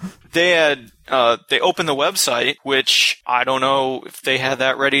then they had... they opened the website, which I don't know if they had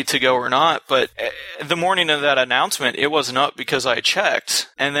that ready to go or not, but the morning of that announcement, it wasn't up because I checked.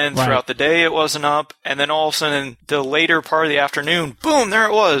 And then throughout the day, it wasn't up. And then all of a sudden, the later part of the afternoon, boom, there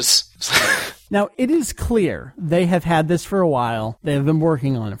it was. Now, it is clear they have had this for a while. They have been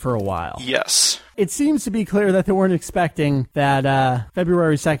working on it for a while. Yes. It seems to be clear that they weren't expecting that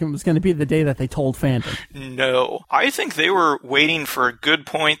February 2nd was going to be the day that they told fandom. No. I think they were waiting for a good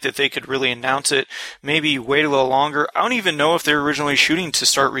point that they could really announce it, maybe wait a little longer. I don't even know if they were originally shooting to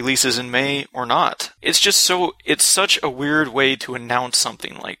start releases in May or not. It's such a weird way to announce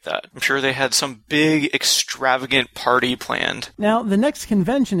something like that. I'm sure they had some big, extravagant party planned. Now, the next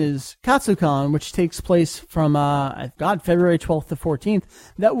convention is Katsucon, which takes place from, February 12th to 14th.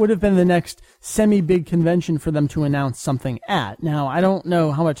 That would have been the next semi-big convention for them to announce something at. Now, I don't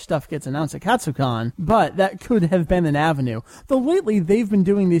know how much stuff gets announced at Katsucon, but that could have been an avenue. Though lately, they've been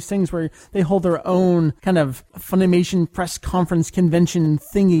doing these things where they hold their own kind of Funimation press conference convention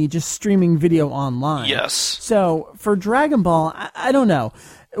thingy, just streaming video online. Yes. So, for Dragon Ball, I don't know.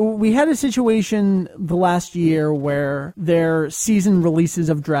 We had a situation the last year where their season releases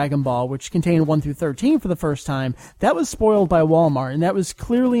of Dragon Ball, which contained 1 through 13 for the first time, that was spoiled by Walmart, and that was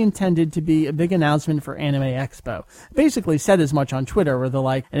clearly intended to be a big announcement for Anime Expo. Basically said as much on Twitter, where they're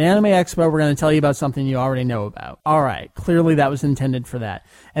like, at Anime Expo, we're going to tell you about something you already know about. Alright, clearly that was intended for that.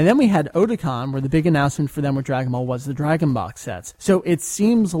 And then we had Otakon, where the big announcement for them with Dragon Ball was the Dragon Box sets. So it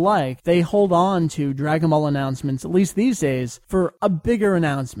seems like they hold on to Dragon Ball announcements, at least these days, for a bigger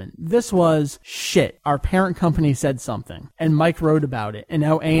announcement. This was, shit, our parent company said something, and Mike wrote about it, and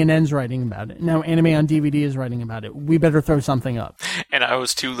now ANN's writing about it, now Anime on DVD is writing about it. We better throw something up. And I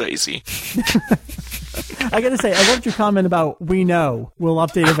was too lazy. I gotta say, I loved your comment about, we know, we'll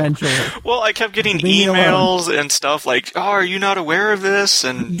update eventually. Well, I kept getting emails and stuff like, oh, are you not aware of this?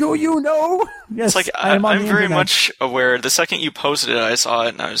 And do you know? Yes, it's like, I'm very much aware. The second you posted it, I saw it,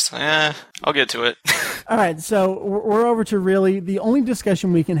 and I was like, I'll get to it. All right, so we're over to really the only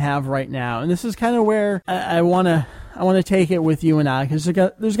discussion we can have right now, and this is kind of where I want to take it with you and I, because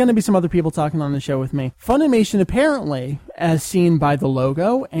there's going to be some other people talking on the show with me. Funimation apparently, as seen by the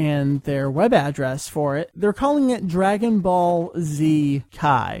logo and their web address for it, they're calling it Dragon Ball Z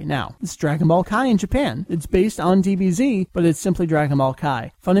Kai. Now, it's Dragon Ball Kai in Japan. It's based on DBZ, but it's simply Dragon Ball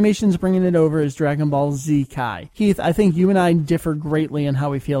Kai. Funimation's bringing it over as Dragon Ball Z Kai. Keith, I think you and I differ greatly in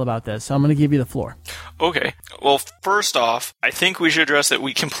how we feel about this, so I'm going to give you the floor. Okay. Well, first off, I think we should address that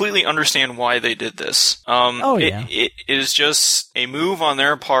we completely understand why they did this. It is just a move on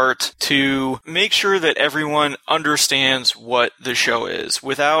their part to make sure that everyone understands what the show is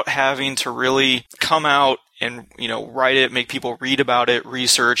without having to really come out and, write it, make people read about it,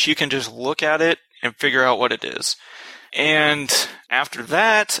 research. You can just look at it and figure out what it is. And after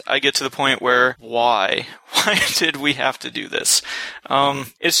that, I get to the point where, why? Why did we have to do this?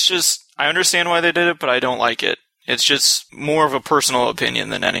 It's just, I understand why they did it, but I don't like it. It's just more of a personal opinion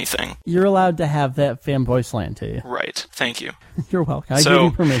than anything. You're allowed to have that fanboy slant to you. Right. Thank you. You're welcome. I give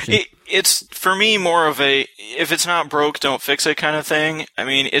you permission. It's, for me, more of a, if it's not broke, don't fix it kind of thing. I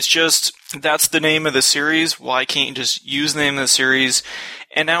mean, it's just, that's the name of the series. Why can't you just use the name of the series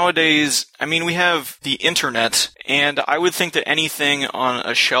And nowadays, I mean, we have the internet, and I would think that anything on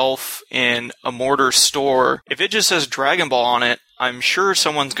a shelf in a mortar store, if it just says Dragon Ball on it, I'm sure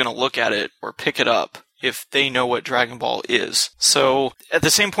someone's going to look at it or pick it up if they know what Dragon Ball is. So, at the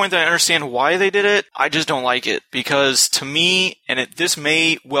same point that I understand why they did it, I just don't like it. Because to me, and this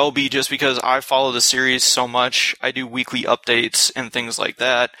may well be just because I follow the series so much, I do weekly updates and things like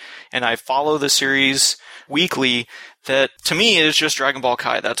that, and I follow the series weekly, that to me it is just Dragon Ball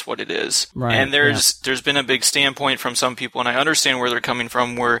Kai. That's what it is. Right, and there's been a big standpoint from some people, and I understand where they're coming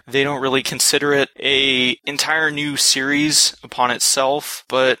from, where they don't really consider it a entire new series upon itself.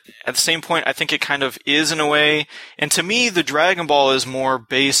 But at the same point, I think it kind of is in a way. And to me, the Dragon Ball is more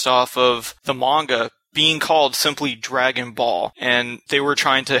based off of the manga being called simply Dragon Ball, and they were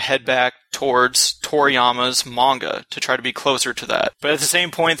trying to head back towards Toriyama's manga to try to be closer to that. But at the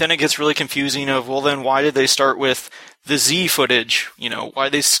same point, then it gets really confusing of, well, then why did they start with the Z footage? You know, why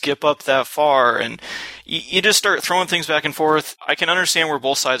they skip up that far? And you just start throwing things back and forth. I can understand where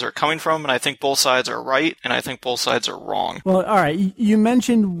both sides are coming from, and I think both sides are right, and I think both sides are wrong. Well, all right. You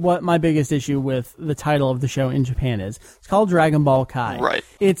mentioned what my biggest issue with the title of the show in Japan is. It's called Dragon Ball Kai. Right.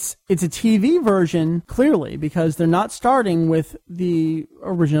 It's a TV version, clearly, because they're not starting with the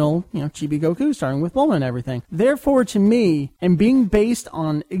original, Chibi Goku, starting with Bulma and everything. Therefore, to me, and being based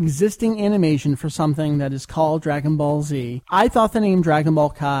on existing animation for something that is called Dragon Ball Z, I thought the name Dragon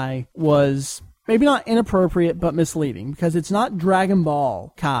Ball Kai was maybe not inappropriate, but misleading, because it's not Dragon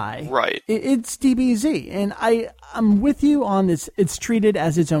Ball Kai. Right. It's DBZ, and I'm with you on this. It's treated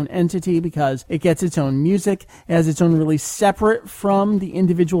as its own entity because it gets its own music, it has its own release separate from the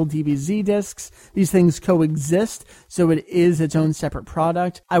individual DBZ discs. These things coexist, so it is its own separate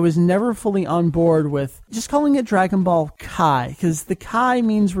product. I was never fully on board with just calling it Dragon Ball Kai, because the Kai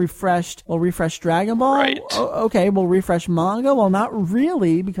means refreshed. Well, refresh Dragon Ball? Right. Okay, well, refresh manga? Well, not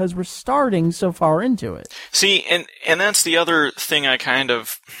really, because we're starting so far into it. See, and that's the other thing I kind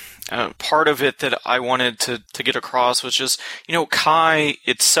of... part of it that I wanted to get across was just, Kai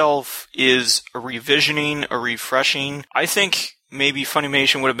itself is a revisioning, a refreshing. I think maybe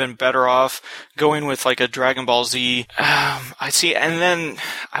Funimation would have been better off going with like a Dragon Ball Z. I see, and then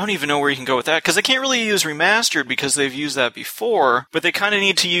I don't even know where you can go with that, because they can't really use remastered because they've used that before, but they kind of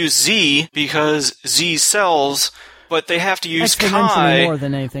need to use Z because Z sells. But they have to use Kai more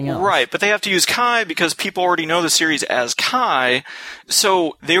than anything else. Right, but they have to use Kai because people already know the series as Kai.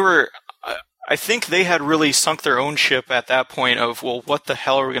 So they were, I think they had really sunk their own ship at that point of, well, what the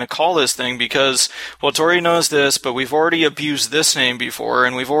hell are we going to call this thing? Because, well, it's already known as this, but we've already abused this name before,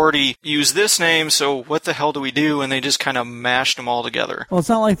 and we've already used this name, so what the hell do we do? And they just kind of mashed them all together. Well, it's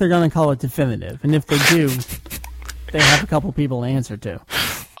not like they're going to call it definitive, and if they do, they have a couple people to answer to.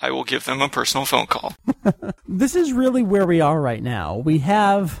 I will give them a personal phone call. This is really where we are right now. We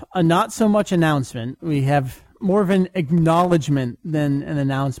have a not so much announcement. We have more of an acknowledgement than an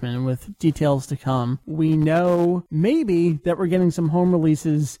announcement with details to come. We know maybe that we're getting some home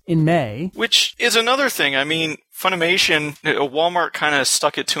releases in May. Which is another thing. I mean, Funimation, Walmart kind of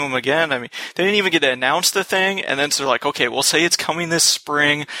stuck it to them again. I mean, they didn't even get to announce the thing, and then so they're like, okay, we'll say it's coming this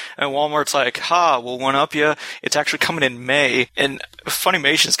spring, and Walmart's like, we'll one-up you. It's actually coming in May, and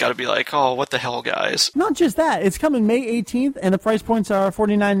Funimation's got to be like, oh, what the hell, guys? Not just that. It's coming May 18th, and the price points are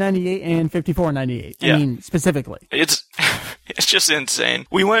 $49.98 and $54.98. Yeah. I mean, specifically. It's just insane.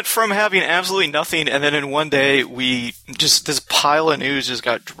 We went from having absolutely nothing, and then in one day, this pile of news just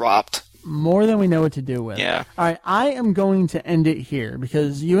got dropped. More than we know what to do with. Yeah. All right, I am going to end it here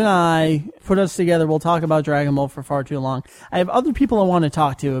because you and I put us together. We'll talk about Dragon Ball for far too long. I have other people I want to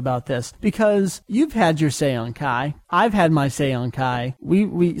talk to about this because you've had your say on Kai. I've had my say on Kai.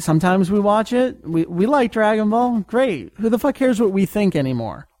 We sometimes we watch it. We like Dragon Ball. Great. Who the fuck cares what we think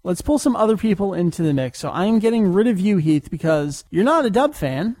anymore? Let's pull some other people into the mix. So I'm getting rid of you, Heath, because you're not a dub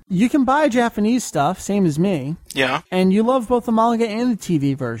fan. You can buy Japanese stuff, same as me. Yeah. And you love both the manga and the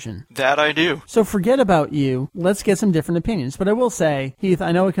TV version. That I do. So forget about you. Let's get some different opinions. But I will say, Heath,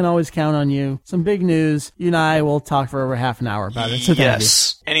 I know we can always count on you. Some big news. You and I will talk for over half an hour about it. So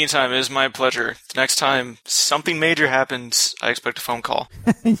yes. Anytime. It is my pleasure. Next time something major happens, I expect a phone call.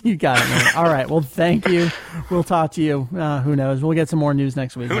 You got it, man. All right. Well, thank you. We'll talk to you. Who knows? We'll get some more news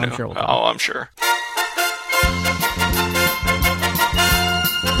next week. I'm sure we'll talk. Oh, I'm sure.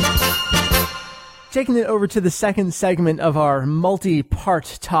 Taking it over to the second segment of our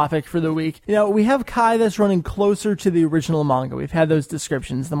multi-part topic for the week. We have Kai that's running closer to the original manga. We've had those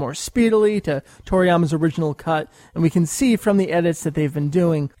descriptions, the more speedily to Toriyama's original cut, and we can see from the edits that they've been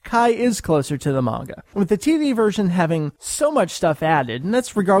doing, Kai is closer to the manga. With the TV version having so much stuff added, and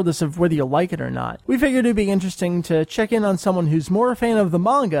that's regardless of whether you like it or not, we figured it'd be interesting to check in on someone who's more a fan of the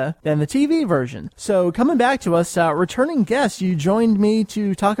manga than the TV version. So coming back to us, returning guest, you joined me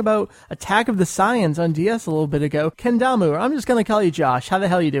to talk about Attack of the Science on DS a little bit ago. Kendamu, I'm just going to call you Josh. How the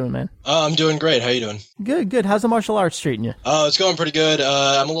hell you doing, man? I'm doing great. How you doing? Good. How's the martial arts treating you? It's going pretty good.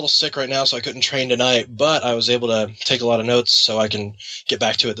 I'm a little sick right now, so I couldn't train tonight, but I was able to take a lot of notes so I can get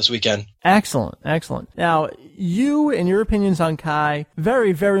back to it this weekend. Excellent. Now, you and your opinions on Kai,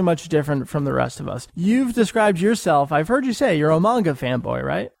 very, very much different from the rest of us. You've described yourself, I've heard you say, you're a manga fanboy,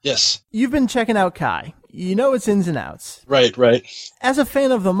 right? Yes. You've been checking out Kai. You know its ins and outs. Right. As a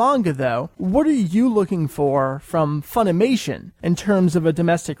fan of the manga, though, what are you looking for from Funimation in terms of a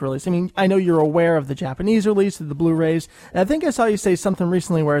domestic release? I mean, I know you're aware of the Japanese release of the Blu-rays, and I think I saw you say something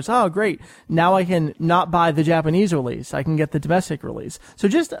recently where it's, oh, great, now I can not buy the Japanese release. I can get the domestic release. So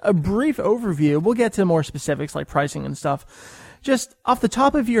just a brief overview. We'll get to more specifics like pricing and stuff. Just off the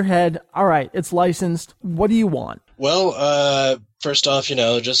top of your head, all right, it's licensed. What do you want? Well, first off,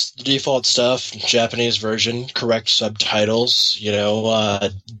 just the default stuff, Japanese version, correct subtitles,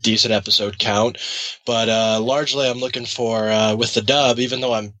 decent episode count. But largely I'm looking for, with the dub, even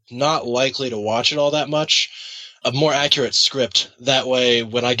though I'm not likely to watch it all that much, a more accurate script. That way,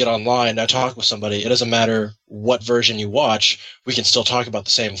 when I get online, I talk with somebody, it doesn't matter what version you watch, we can still talk about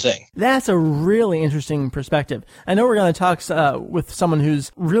the same thing. That's a really interesting perspective. I know we're going to talk with someone who's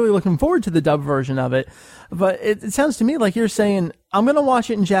really looking forward to the dub version of it, but it sounds to me like you're saying, I'm going to watch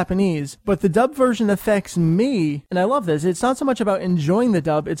it in Japanese, but the dub version affects me, and I love this. It's not so much about enjoying the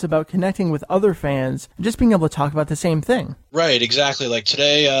dub, it's about connecting with other fans, and just being able to talk about the same thing. Right, exactly. Like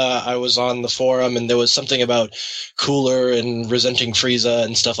today, I was on the forum, and there was something about Cooler and resenting Frieza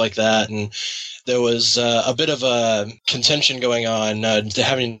and stuff like that, and there was a bit of a contention going on,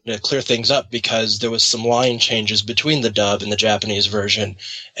 having to clear things up because there was some line changes between the dub and the Japanese version,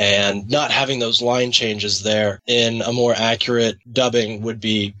 and not having those line changes there in a more accurate dubbing would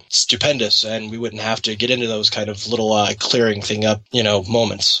be stupendous, and we wouldn't have to get into those kind of little clearing thing up,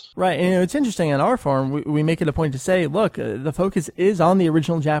 moments. Right, and it's interesting, on our forum, we make it a point to say, look, the focus is on the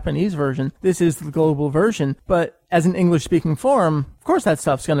original Japanese version. This is the global version, but as an English-speaking forum, of course that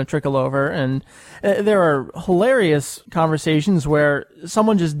stuff's going to trickle over, and there are hilarious conversations where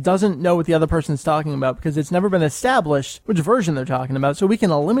someone just doesn't know what the other person's talking about because it's never been established which version they're talking about, so we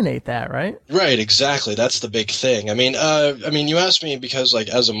can eliminate that, right? Right, exactly. That's the big thing. I mean, you asked me because,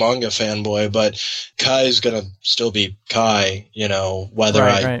 as a manga fanboy, but Kai's going to still be Kai, whether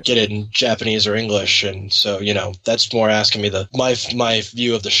I get it in Japanese or English, and so, that's more asking me my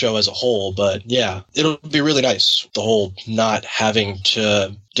view of the show as a whole, but yeah, it'll be really nice. The whole not having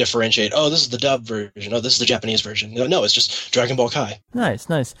to differentiate, oh, this is the dub version, oh, this is the Japanese version. No, it's just Dragon Ball Kai. Nice.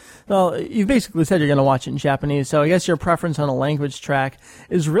 Well, you basically said you're going to watch it in Japanese, so I guess your preference on a language track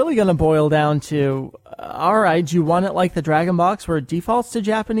is really going to boil down to, all right, do you want it like the Dragon Box where it defaults to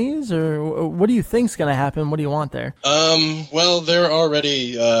Japanese, or what do you think's going to happen? What do you want there? Well, they're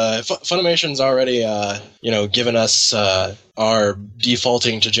already, Funimation's already, given us, our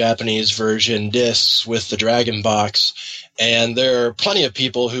defaulting to Japanese version discs with the Dragon Box. And there are plenty of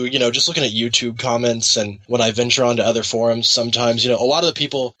people who, just looking at YouTube comments, and when I venture onto other forums sometimes, a lot of the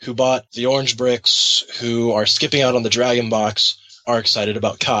people who bought the Orange Bricks, who are skipping out on the Dragon Box, are excited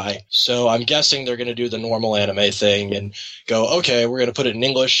about Kai. So I'm guessing they're going to do the normal anime thing and go, okay, we're going to put it in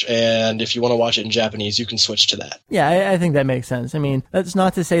English, and if you want to watch it in Japanese, you can switch to that. Yeah, I think that makes sense. I mean, that's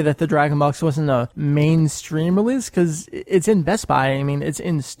not to say that the Dragon Box wasn't a mainstream release, because it's in Best Buy. I mean, it's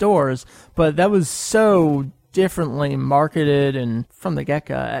in stores, but that was so differently marketed and from the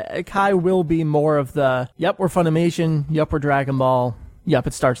get-go. Kai will be more of the, yep, we're Funimation, yep, we're Dragon Ball, yep,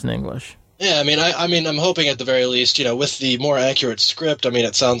 it starts in English. Yeah, I mean, I'm hoping at the very least, with the more accurate script,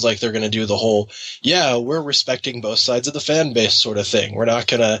 it sounds like they're going to do the whole, yeah, we're respecting both sides of the fan base sort of thing. We're not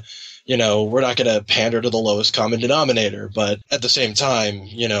going to pander to the lowest common denominator, but at the same time,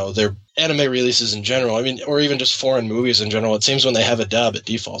 they're anime releases in general, or even just foreign movies in general, it seems when they have a dub, it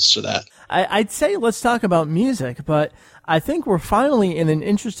defaults to that. I'd say let's talk about music, but I think we're finally in an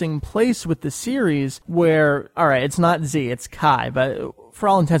interesting place with the series where, all right, it's not Z, it's Kai, but for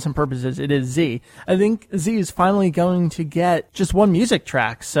all intents and purposes, it is Z. I think Z is finally going to get just one music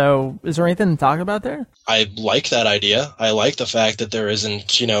track, so is there anything to talk about there? I like that idea. I like the fact that there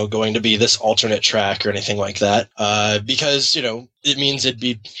isn't, going to be this alternate track or anything like that, because, it means it'd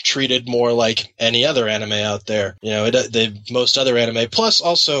be treated more like any other anime out there. You know, most other anime. Plus,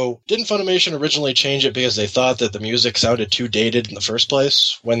 also, didn't Funimation originally change it because they thought that the music sounded too dated in the first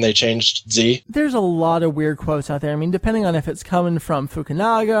place when they changed Z? There's a lot of weird quotes out there. I mean, depending on if it's coming from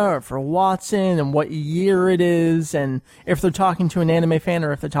Fukunaga or for Watson and what year it is, and if they're talking to an anime fan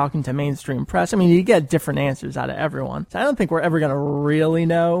or if they're talking to mainstream press. I mean, you get different answers out of everyone. So I don't think we're ever going to really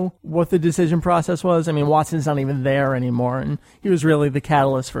know what the decision process was. I mean, Watson's not even there anymore, and he was really the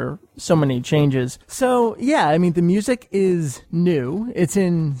catalyst for so many changes. So, yeah, I mean, the music is new. It's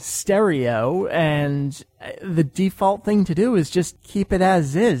in stereo, and the default thing to do is just keep it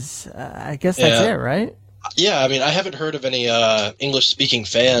as is. I guess that's it, right? Yeah, I mean, I haven't heard of any English-speaking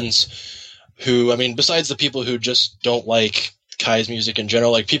fans who, I mean, besides the people who just don't like Kai's music in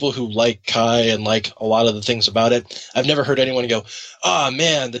general, like people who like Kai and like a lot of the things about it, I've never heard anyone go, "Oh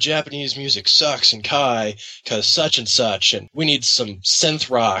man, the Japanese music sucks in Kai because such and such, and we need some synth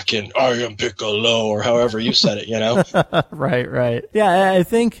rock and I am Piccolo," or however you said it, you know? Right. Yeah, I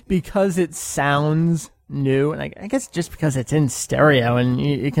think because it sounds new, and I guess just because it's in stereo and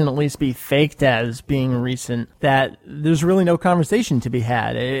it can at least be faked as being recent, that there's really no conversation to be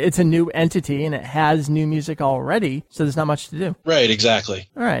had. It's a new entity and it has new music already, so there's not much to do. Right, exactly.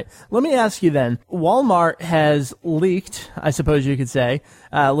 All right. Let me ask you then. Walmart has leaked, I suppose you could say,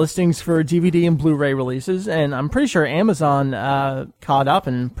 listings for DVD and Blu-ray releases, and I'm pretty sure Amazon caught up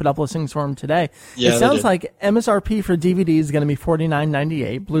and put up listings for them today. Yeah, it sounds like MSRP for DVD is going to be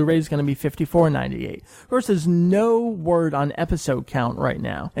 $49.98, Blu-ray is going to be $54.98. Of course, there's no word on episode count right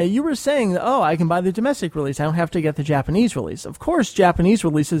now. You were saying, I can buy the domestic release, I don't have to get the Japanese release. Of course, Japanese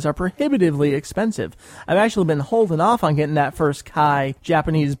releases are prohibitively expensive. I've actually been holding off on getting that first Kai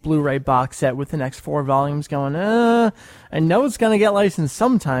Japanese Blu-ray box set with the next 4 volumes going, I know it's going to get licensed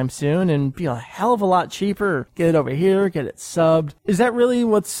sometime soon and be a hell of a lot cheaper. Get it over here, get it subbed. Is that really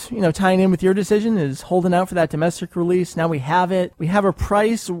what's, tying in with your decision, is holding out for that domestic release? Now we have it. We have a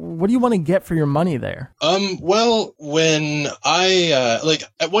price. What do you want to get for your money there? Well, when I,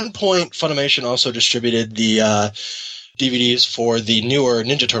 at one point, Funimation also distributed the DVDs for the newer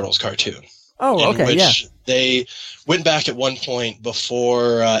Ninja Turtles cartoon. Oh, okay, yeah. They went back at one point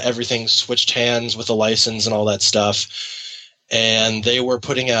before everything switched hands with the license and all that stuff, and they were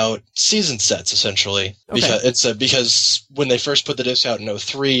putting out season sets essentially. Okay. Because when they first put the disc out in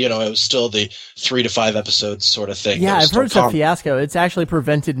 2003, it was still the 3 to 5 episodes sort of thing. Yeah, I've heard it's a fiasco. It's actually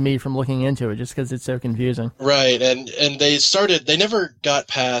prevented me from looking into it just because it's so confusing. Right, and they never got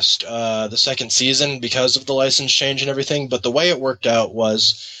past the second season because of the license change and everything. But the way it worked out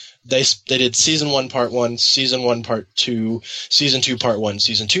was, They did season 1 part 1, season 1 part 2, season 2 part 1,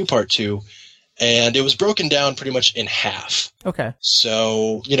 season 2 part 2, and it was broken down pretty much in half. Okay.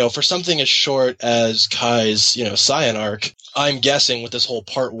 So, for something as short as Kai's, Saiyan arc, I'm guessing with this whole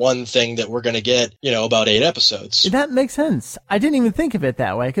part 1 thing that we're going to get, about 8 episodes. That makes sense. I didn't even think of it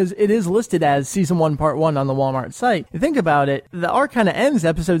that way, because it is listed as season 1 part 1 on the Walmart site. You think about it, the arc kind of ends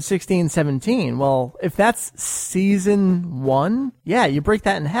episode 16, 17. Well, if that's season 1, yeah, you break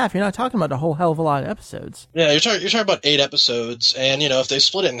that in half. You're not talking about a whole hell of a lot of episodes. Yeah, you're talking about 8 episodes, and, if they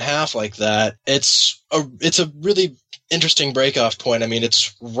split it in half like that, it's a really interesting break-off point. I mean,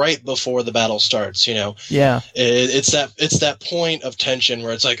 it's right before the battle starts, Yeah. It's that point of tension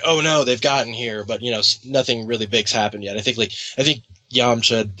where it's like, oh no, they've gotten here, but nothing really big's happened yet. I think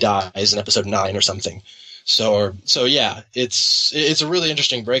Yamcha dies in episode 9 or something. So yeah, it's a really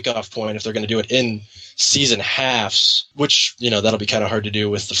interesting break-off point if they're going to do it in season halves, which, that'll be kind of hard to do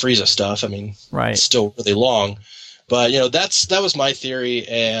with the Frieza stuff. I mean, right. It's still really long. But, that was my theory,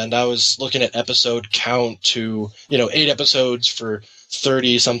 and I was looking at episode count to, 8 episodes for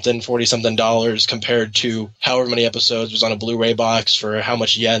 $30-something, $40-something compared to however many episodes was on a Blu-ray box for how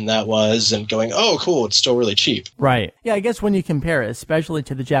much yen that was, and going, oh, cool, it's still really cheap. Right. Yeah, I guess when you compare it, especially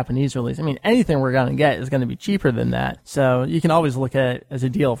to the Japanese release, I mean, anything we're going to get is going to be cheaper than that. So you can always look at it as a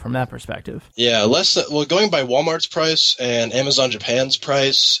deal from that perspective. Yeah, going by Walmart's price and Amazon Japan's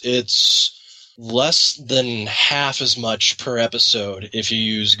price, it's less than half as much per episode if you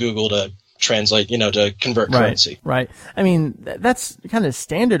use Google to translate, to convert currency. Right. I mean, that's kind of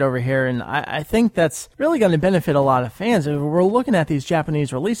standard over here, and I think that's really going to benefit a lot of fans. I mean, we're looking at these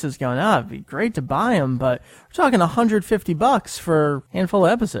Japanese releases going, it'd be great to buy them, but we're talking $150 for a handful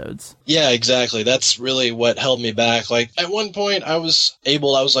of episodes. Yeah, exactly. That's really what held me back. Like, at one point, I was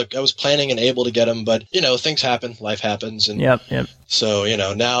planning and able to get them, but, things happen, life happens, and Yep. So,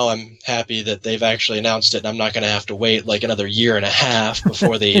 now I'm happy that they've actually announced it, and I'm not going to have to wait like another year and a half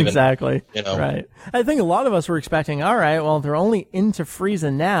before they even... Exactly. Right. I think a lot of us were expecting, all right, well, they're only into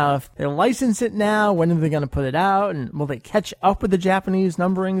Frieza now. If they license it now, when are they going to put it out? And will they catch up with the Japanese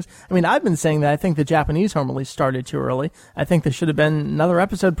numberings? I mean, I've been saying that I think the Japanese home release started too early. I think there should have been another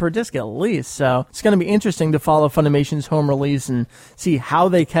episode per disc at least. So it's going to be interesting to follow Funimation's home release and see how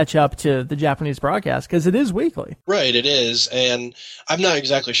they catch up to the Japanese broadcast, because it is weekly. Right, it is. And I'm not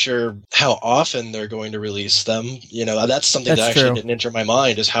exactly sure how often they're going to release them. That's something that actually didn't enter my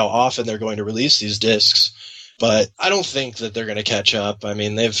mind, is how often they're going to release these discs. But I don't think that they're going to catch up. I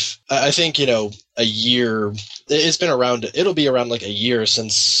mean, I think, a year, it's been around, it'll be around like a year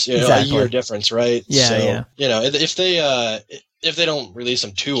since, a year difference, right? Yeah, so, yeah. If they don't release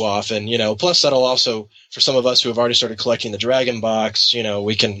them too often, plus that'll also, for some of us who have already started collecting the Dragon Box,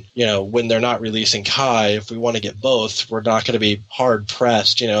 we can, when they're not releasing Kai, if we want to get both, we're not going to be hard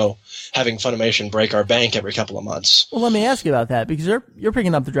pressed, having Funimation break our bank every couple of months. Well, let me ask you about that, because you're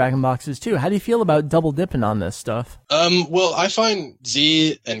picking up the Dragon Boxes too. How do you feel about double dipping on this stuff? Well, I find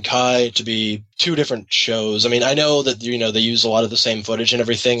Z and Kai to be two different shows. I mean, I know that, they use a lot of the same footage and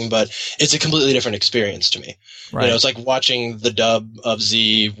everything, but it's a completely different experience to me. Right. It's like watching the dub of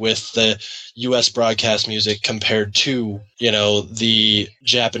Z with the U.S. broadcast music compared to, the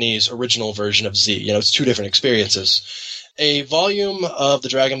Japanese original version of Z. It's two different experiences. A volume of the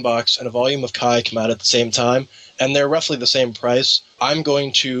Dragon Box and a volume of Kai come out at the same time, and they're roughly the same price. I'm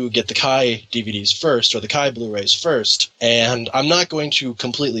going to get the Kai DVDs first, or the Kai Blu-rays first, and I'm not going to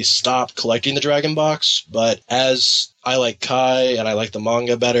completely stop collecting the Dragon Box, but as I like Kai and I like the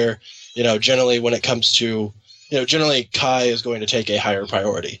manga better, generally when it comes to, generally Kai is going to take a higher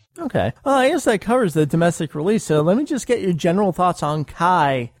priority. Okay. Well, I guess that covers the domestic release, so let me just get your general thoughts on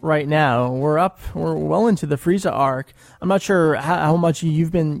Kai right now. We're well into the Frieza arc. I'm not sure how much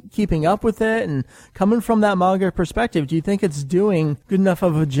you've been keeping up with it, and coming from that manga perspective, do you think it's doing good enough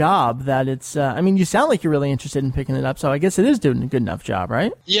of a job that it's, you sound like you're really interested in picking it up, so I guess it is doing a good enough job,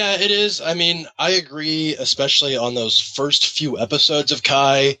 right? Yeah, it is. I mean, I agree, especially on those first few episodes of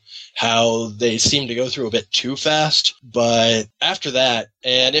Kai, how they seem to go through a bit too fast, but after that,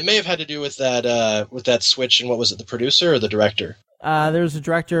 and it may have had to do with that switch, and what was it, the producer or the director? There was a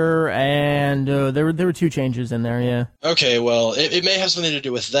director, and there were two changes in there, yeah. Okay, well, it may have something to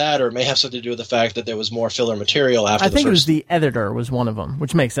do with that, or it may have something to do with the fact that there was more filler material after I think it was the editor was one of them,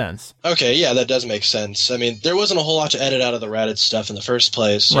 which makes sense. Okay, yeah, that does make sense. I mean, there wasn't a whole lot to edit out of the Raditz stuff in the first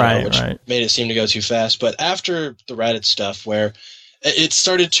place, which made it seem to go too fast. But after the Raditz stuff, where it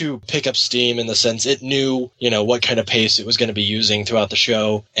started to pick up steam in the sense it knew, what kind of pace it was going to be using throughout the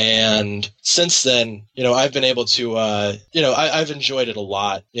show. And since then, I've been able to, I've enjoyed it a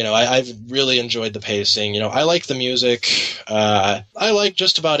lot. I've really enjoyed the pacing. I like the music. I like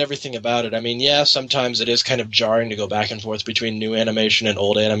just about everything about it. I mean, yeah, sometimes it is kind of jarring to go back and forth between new animation and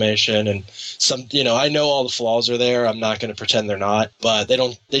old animation. And some, I know all the flaws are there. I'm not going to pretend they're not, but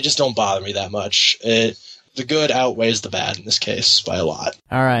they just don't bother me that much. The good outweighs the bad in this case by a lot.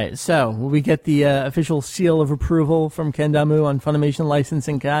 All right, so will we get the official seal of approval from Kendamu on Funimation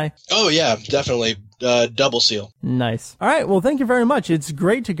licensing Kai? Oh, yeah, definitely. Double seal. Nice. All right, well, thank you very much. It's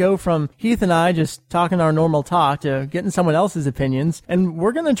great to go from Heath and I just talking our normal talk to getting someone else's opinions. And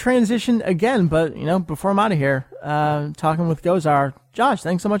we're going to transition again, but, before I'm out of here, talking with Gozar. Josh,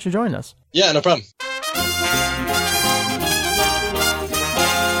 thanks so much for joining us. Yeah, no problem.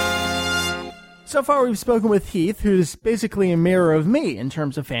 So far, we've spoken with Heath, who's basically a mirror of me in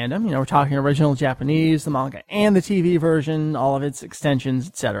terms of fandom. We're talking original Japanese, the manga and the TV version, all of its extensions,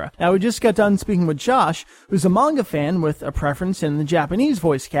 etc. Now, we just got done speaking with Josh, who's a manga fan with a preference in the Japanese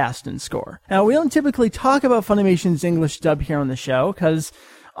voice cast and score. Now, we don't typically talk about Funimation's English dub here on the show, because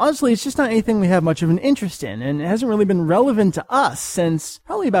honestly, it's just not anything we have much of an interest in, and it hasn't really been relevant to us since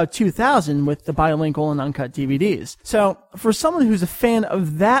probably about 2000 with the bilingual and uncut DVDs. So, for someone who's a fan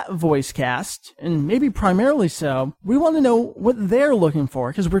of that voice cast, and maybe primarily so, we want to know what they're looking for,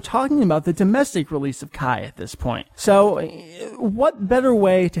 because we're talking about the domestic release of Kai at this point. So, what better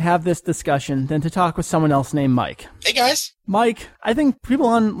way to have this discussion than to talk with someone else named Mike? Hey guys. Mike, I think people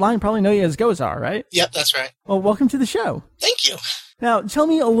online probably know you as Gozar, right? Yep, that's right. Well, welcome to the show. Thank you. Now, tell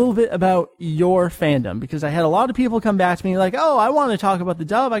me a little bit about your fandom, because I had a lot of people come back to me like, oh, I want to talk about the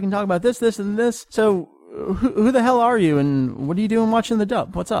dub, I can talk about this, this, and this. So, who the hell are you, and what are you doing watching the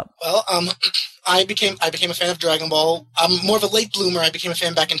dub? What's up? Well, I became a fan of Dragon Ball. I'm more of a late bloomer. I became a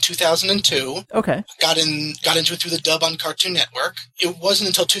fan back in 2002. Okay. Got into it through the dub on Cartoon Network. It wasn't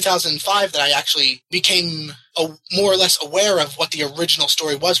until 2005 that I actually became more or less aware of what the original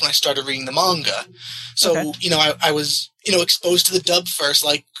story was when I started reading the manga. So, Okay. I was, exposed to the dub first,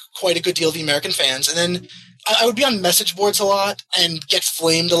 like quite a good deal of the American fans. And then I would be on message boards a lot and get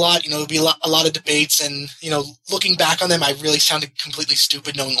flamed a lot. There would be a lot of debates, and, looking back on them, I really sounded completely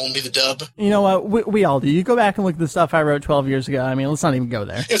stupid knowing only the dub. You know what? We all do. You go back and look at the stuff I wrote 12 years ago. I mean, let's not even go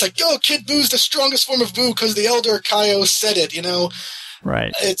there. It's like, Kid Boo's the strongest form of Boo because the elder Kaio said it,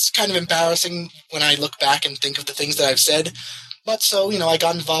 Right. It's kind of embarrassing when I look back and think of the things that I've said. But so, I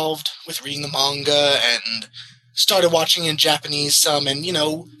got involved with reading the manga and started watching in Japanese some and,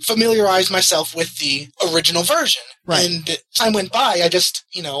 familiarized myself with the original version. Right. And time went by, I just,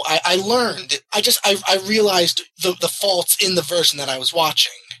 I learned. I realized the faults in the version that I was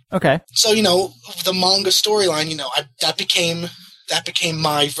watching. Okay. So, the manga storyline, that became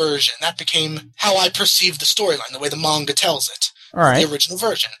my version. That became how I perceived the storyline, the way the manga tells it. All right. The original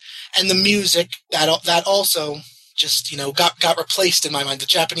version. And the music, that also just, got replaced in my mind. The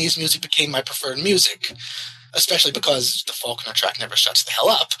Japanese music became my preferred music, especially because the Faulkner track never shuts the hell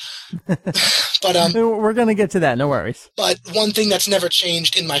up. But we're going to get to that, no worries. But one thing that's never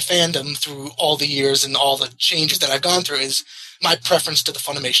changed in my fandom through all the years and all the changes that I've gone through is my preference to the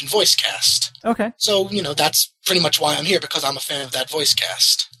Funimation voice cast. Okay. So, that's pretty much why I'm here, because I'm a fan of that voice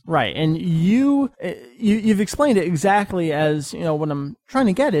cast. Right, and you've explained it exactly as, what I'm trying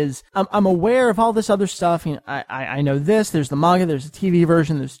to get is, I'm aware of all this other stuff. I know this, there's the manga, there's the TV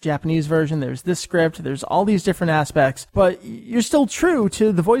version, there's the Japanese version, there's this script, there's all these different aspects, but you're still true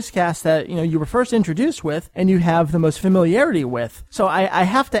to the voice cast that, you were first introduced with, and you have the most familiarity with. So I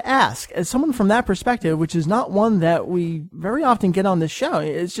have to ask, as someone from that perspective, which is not one that we very often get on this show,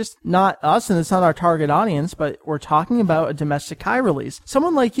 it's just not us and it's not our target audience, but we're talking about a domestic Kai release.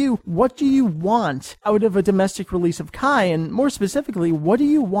 Someone like you, what do you want out of a domestic release of Kai? And more specifically, what do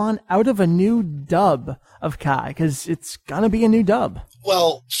you want out of a new dub of Kai? Because it's gonna be a new dub.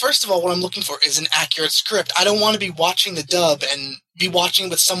 Well, first of all, what I'm looking for is an accurate script. I don't want to be watching the dub and be watching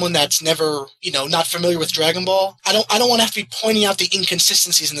with someone that's never, not familiar with Dragon Ball. I don't want to have to be pointing out the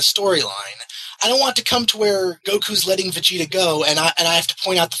inconsistencies in the storyline. I don't want to come to where Goku's letting Vegeta go, and I have to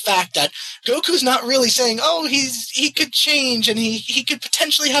point out the fact that Goku's not really saying, he could change and he could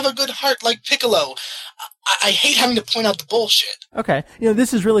potentially have a good heart like Piccolo. I hate having to point out the bullshit. Okay.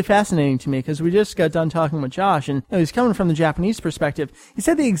 This is really fascinating to me because we just got done talking with Josh, and he's coming from the Japanese perspective. He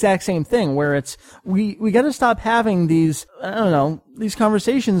said the exact same thing, where it's, we got to stop having these, these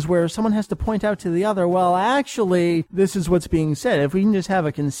conversations where someone has to point out to the other, well, actually, this is what's being said. If we can just have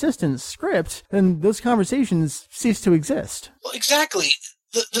a consistent script, then those conversations cease to exist. Well, exactly.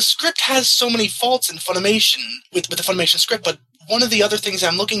 The script has so many faults in Funimation, with the Funimation script, but one of the other things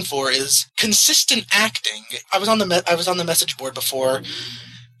I'm looking for is consistent acting. I was on the message board before,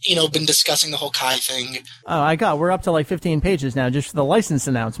 been discussing the whole Kai thing. Oh, we're up to like 15 pages now just for the license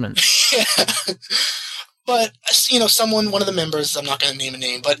announcement. Yeah. But, one of the members, I'm not going to name a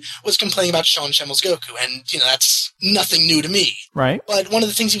name, but was complaining about Sean Schemmel's Goku, and, that's nothing new to me. Right. But one of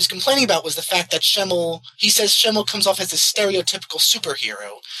the things he was complaining about was the fact that he says Schemmel comes off as a stereotypical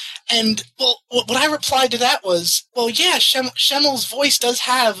superhero. And, well, what I replied to that was, well, yeah, Schemmel's voice does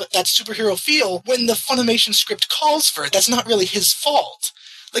have that superhero feel when the Funimation script calls for it. That's not really his fault.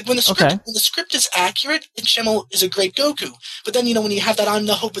 Like, when the script is accurate, then Schemmel is a great Goku. But then, when you have that I'm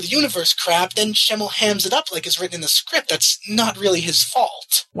the hope of the universe crap, then Schemmel hams it up like it's written in the script. That's not really his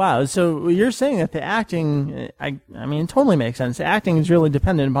fault. Wow, so you're saying that the acting, I mean, it totally makes sense. The acting is really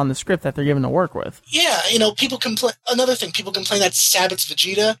dependent upon the script that they're given to work with. Yeah, people complain. Another thing, people complain that Sabbath's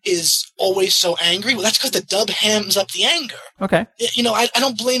Vegeta is always so angry. Well, that's because the dub hams up the anger. Okay. I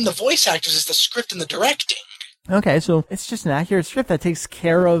don't blame the voice actors, it's the script and the directing. Okay, so it's just an accurate script that takes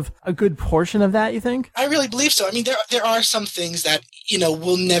care of a good portion of that, you think? I really believe so. I mean, there are some things that,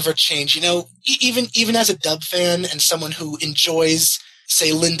 will never change. Even as a dub fan and someone who enjoys,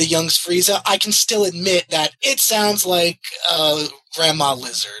 say, Linda Young's Frieza, I can still admit that it sounds like Grandma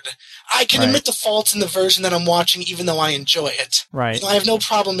Lizard. I can admit the faults in the version that I'm watching, even though I enjoy it. Right. I have no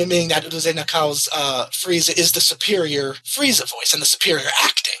problem admitting that Uruze Nakao's Frieza is the superior Frieza voice and the superior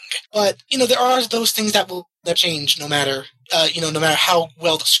acting. But, there are those things that change no matter, no matter how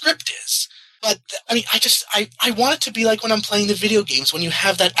well the script is. But, I mean, I want it to be like when I'm playing the video games, when you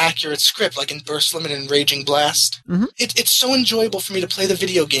have that accurate script, like in Burst Limit and Raging Blast. Mm-hmm. It's so enjoyable for me to play the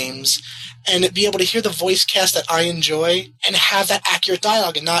video games and be able to hear the voice cast that I enjoy and have that accurate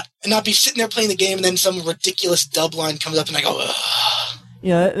dialogue and not be sitting there playing the game and then some ridiculous dub line comes up and I go, ugh.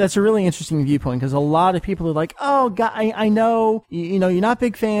 that's a really interesting viewpoint, because a lot of people are like, oh, God, I know, you're not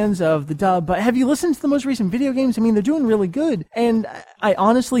big fans of the dub, but have you listened to the most recent video games? I mean, they're doing really good. And I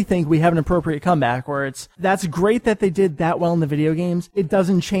honestly think we have an appropriate comeback where that's great that they did that well in the video games. It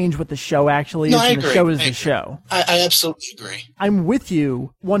doesn't change what the show actually is. I agree. The show is the show. I absolutely agree. I'm with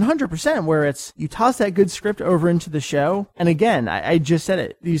you 100% where it's, you toss that good script over into the show. And again, I just said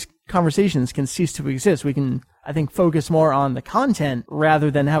it, these conversations can cease to exist. We can, I think, focus more on the content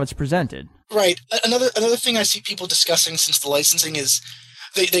rather than how it's presented. Right. Another thing I see people discussing since the licensing is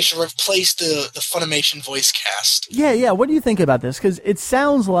they should replace the Funimation voice cast. Yeah. What do you think about this? Because it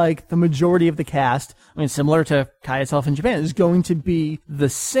sounds like the majority of the cast, I mean, similar to Kai itself in Japan, is going to be the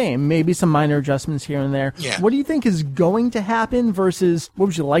same. Maybe some minor adjustments here and there. Yeah. What do you think is going to happen versus what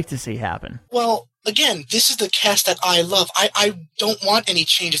would you like to see happen? Well, again, this is the cast that I love. I don't want any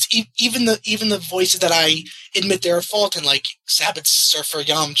changes. Even the voices that I admit there are fault in, like Sabbath's Surfer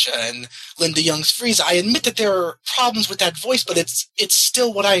Yamcha and Linda Young's Frieza. I admit that there are problems with that voice, but it's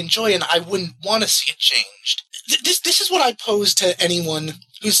still what I enjoy, and I wouldn't want to see it changed. This is what I pose to anyone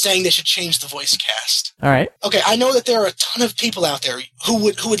who's saying they should change the voice cast. All right. Okay, I know that there are a ton of people out there who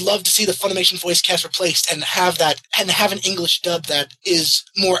would love to see the Funimation voice cast replaced and have an English dub that is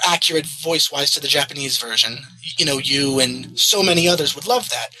more accurate voice-wise to the Japanese version. You and so many others would love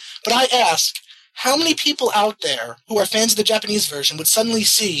that. But I ask, how many people out there who are fans of the Japanese version would suddenly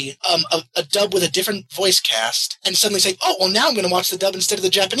see a dub with a different voice cast and suddenly say, oh, well, now I'm going to watch the dub instead of the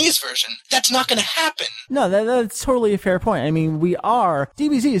Japanese version? That's not going to happen. No, that's totally a fair point. I mean,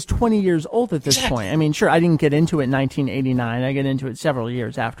 DBZ is 20 years old at this point. I mean, sure, I didn't get into it in 1989. I get into it several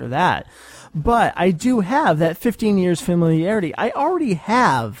years after that. But I do have that 15 years familiarity. I already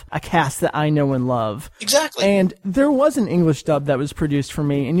have a cast that I know and love. Exactly. And there was an English dub that was produced for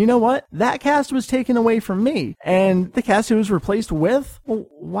me. And you know what? That cast was taken away from me. And the cast it was replaced with, well,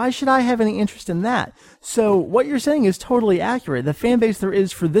 why should I have any interest in that? So what you're saying is totally accurate. The fan base there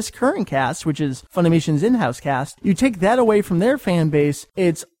is for this current cast, which is Funimation's in-house cast, you take that away from their fan base,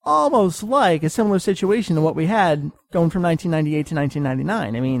 it's almost like a similar situation to what we had going from 1998 to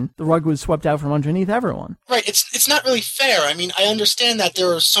 1999. I mean, the rug was swept out from underneath everyone. Right. It's not really fair. I mean, I understand that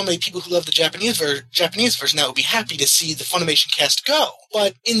there are so many people who love the Japanese version that would be happy to see the Funimation cast go.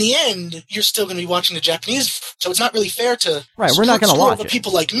 But in the end, you're still going to be watching the Japanese, so it's not really fair to we're not going to watch it.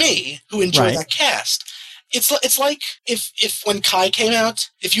 People like me who enjoy that cast. It's like if when Kai came out,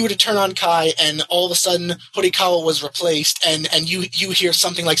 if you were to turn on Kai and all of a sudden Horikawa was replaced and you hear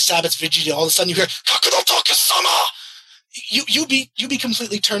something like Sabbath's Vegeta, all of a sudden you hear Kakunotoku-sama! You'd be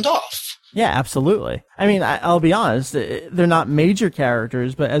completely turned off. Yeah, absolutely. I mean, I'll be honest, they're not major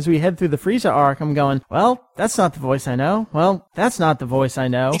characters, but as we head through the Frieza arc, I'm going, well, that's not the voice I know. Well, that's not the voice I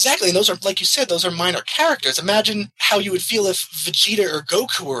know. Exactly, and those are, like you said, those are minor characters. Imagine how you would feel if Vegeta or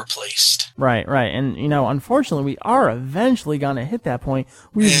Goku were replaced. Right. And, unfortunately, we are eventually going to hit that point.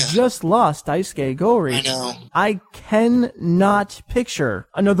 We've just lost Daisuke Gori. I know. I cannot picture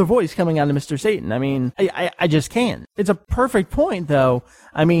another voice coming out of Mr. Satan. I mean, I just can't. It's a perfect point, though.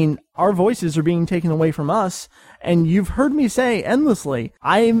 I mean, our voices are being taken away from us, and you've heard me say endlessly,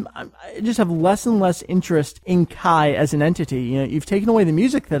 I just have less and less interest in Kai as an entity. You've taken away the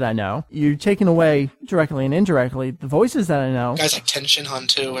music that I know. You've taken away, directly and indirectly, the voices that I know. Guys like Tenshinhan,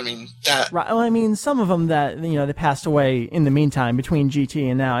 too. I mean, that... Right. Well, I mean, some of them that, they passed away in the meantime, between GT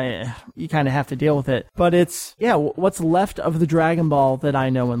and now, you kind of have to deal with it. But it's, what's left of the Dragon Ball that I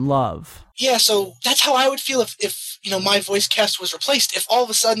know and love. Yeah, so that's how I would feel if my voice cast was replaced. If all of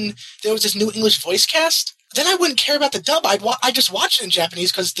a sudden there was this new English voice cast, then I wouldn't care about the dub. I'd just watch it in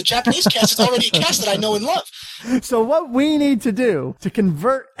Japanese because the Japanese cast is already a cast that I know and love. So what we need to do to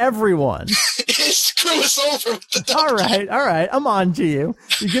convert everyone is screw us over with the dub. All right. I'm on to you.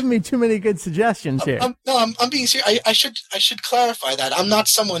 You're giving me too many good suggestions here. I'm being serious. I should clarify that. I'm not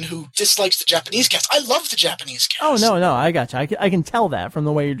someone who dislikes the Japanese cast. I love the Japanese cast. Oh, no, I got you. I can tell that from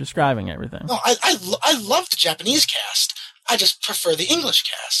the way you're describing everything. No, I love the Japanese cast. I just prefer the English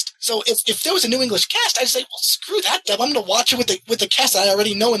cast. So if there was a new English cast, I'd say, well, screw that dub. I'm going to watch it with the cast that I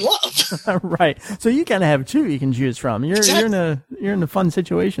already know and love. Right. So you kind of have two you can choose from. You're in a fun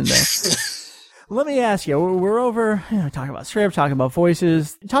situation there. Let me ask you, we're over, talking about script, talking about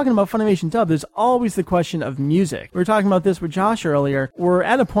voices, talking about Funimation dub, there's always the question of music. We were talking about this with Josh earlier. We're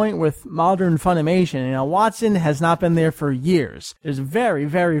at a point with modern Funimation, Watson has not been there for years. There's a very,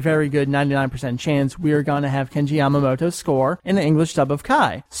 very, very good 99% chance we are going to have Kenji Yamamoto's score in the English dub of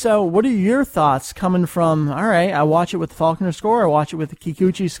Kai. So what are your thoughts coming from, all right, I watch it with the Faulkner score, I watch it with the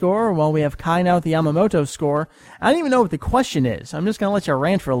Kikuchi score, well, we have Kai now with the Yamamoto score. I don't even know what the question is. I'm just going to let you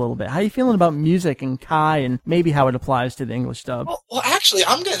rant for a little bit. How are you feeling about music music and Kai and maybe how it applies to the English dub. Well, actually,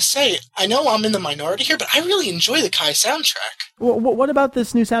 I'm going to say, I know I'm in the minority here, but I really enjoy the Kai soundtrack. Well, what about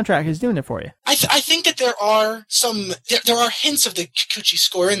this new soundtrack is doing it for you? I think that there are there are hints of the Kikuchi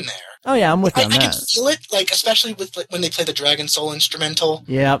score in there. Oh yeah, I'm with you on I that. can feel it, like especially with when they play the Dragon Soul instrumental.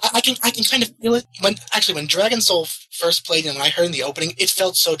 Yeah, I can kind of feel it when Dragon Soul first played and when I heard in the opening, it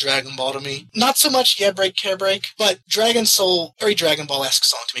felt so Dragon Ball to me. Not so much Yeah Break Care Break, but Dragon Soul, very Dragon Ball-esque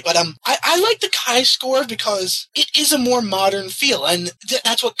song to me. But I like the Kai score because it is a more modern feel, and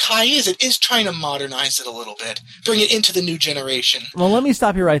that's what Kai is. It is trying to modernize it a little bit, bring it into the new generation. Well, let me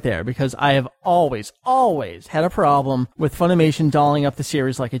stop you right there because I have always had a problem with Funimation dolling up the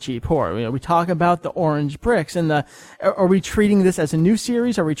series like a cheap whore. You know, we talk about the orange bricks and are we treating this as a new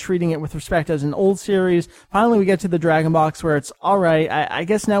series? Are we treating it with respect as an old series? Finally, we get to the Dragon Box where it's all right. I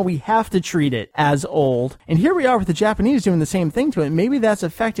guess now we have to treat it as old. And here we are with the Japanese doing the same thing to it. Maybe that's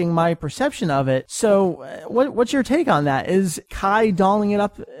affecting my perception of it. So what's your take on that? Is Kai dolling it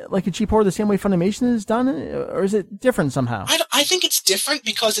up like a cheap whore the same way Funimation has done it? Or is it different somehow? I think it's different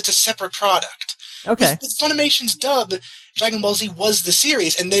because it's a separate product. Okay. With Funimation's dub, Dragon Ball Z was the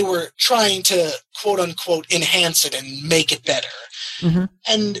series, and they were trying to, quote-unquote, enhance it and make it better. Mm-hmm.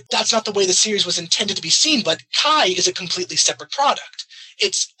 And that's not the way the series was intended to be seen, but Kai is a completely separate product.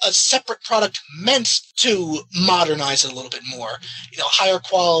 It's a separate product meant to modernize it a little bit more. You know, higher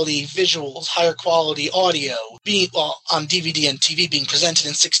quality visuals, higher quality audio, on DVD and TV being presented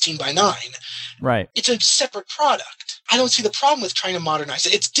in 16:9. Right. It's a separate product. I don't see the problem with trying to modernize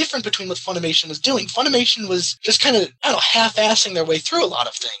it. It's different between what Funimation was doing. Funimation was just kind of, half-assing their way through a lot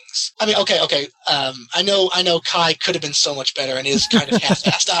of things. I mean, okay. I know Kai could have been so much better and is kind of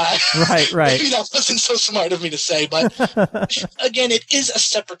half-assed. Right. Maybe that wasn't so smart of me to say, but again, it is a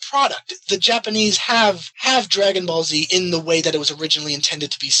separate product. The Japanese have Dragon Ball Z in the way that it was originally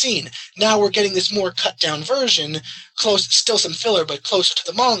intended to be seen. Now we're getting this more cut-down version, still some filler, but closer to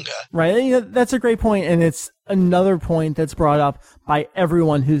the manga. Right. That's a great point, and it's another point that's brought up by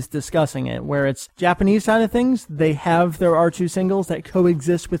everyone who's discussing it, where it's Japanese side of things, they have their R2 singles that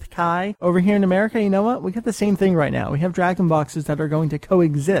coexist with Kai. Over here in America, you know what? We got the same thing right now. We have Dragon Boxes that are going to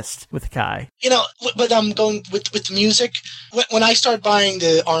coexist with Kai. But I'm going with the music. When I started buying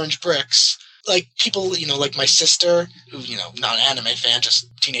the orange bricks, like people, like my sister, who, not an anime fan, just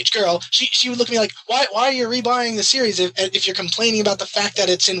teenage girl, she would look at me like, why are you rebuying the series if you're complaining about the fact that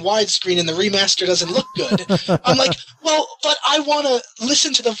it's in widescreen and the remaster doesn't look good? I'm like, well, but I want to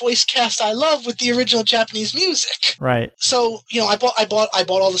listen to the voice cast I love with the original Japanese music. Right. So, I bought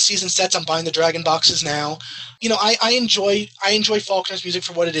all the season sets. I'm buying the Dragon Boxes now. I enjoy Faulkner's music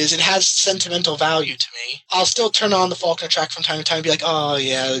for what it is. It has sentimental value to me. I'll still turn on the Faulkner track from time to time and be like, oh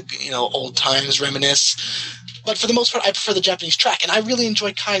yeah, old times, reminisce. But for the most part, I prefer the Japanese track, and I really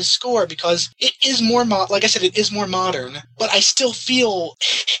enjoy Kai's score because it is more like I said, it is more modern. But I still feel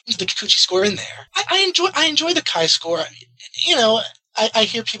the Kikuchi score in there. I enjoy the Kai score. I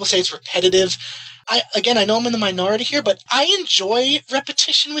hear people say it's repetitive. I know I'm in the minority here, but I enjoy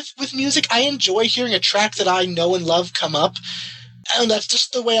repetition with music. I enjoy hearing a track that I know and love come up. And that's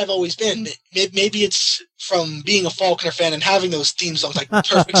just the way I've always been. Maybe it's from being a Faulkner fan and having those theme songs like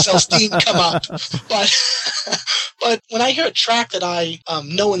Perfect Cell's theme come up. But when I hear a track that I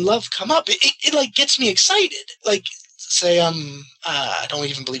know and love come up, it like gets me excited. Like, say, I don't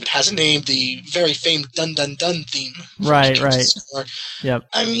even believe it has a name, the very famed Dun Dun Dun theme. Right. Yep.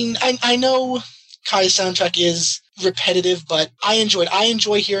 I mean, I know Kai's soundtrack is repetitive, but I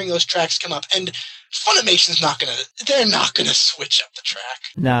enjoy hearing those tracks come up. And Funimation's they're not gonna switch up the track.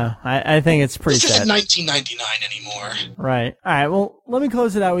 No, I think it's pretty This set. isn't 1999 anymore. Right. All right, well, let me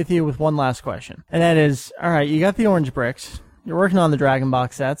close it out with you with one last question. And that is, all right, you got the orange bricks. You're working on the Dragon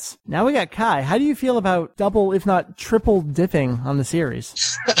Box sets. Now we got Kai. How do you feel about double, if not triple dipping on the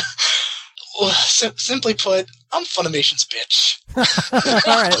series? Well, simply put, I'm Funimation's bitch.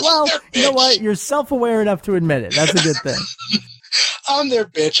 All right, well, you know what? You're self-aware enough to admit it. That's a good thing. I'm their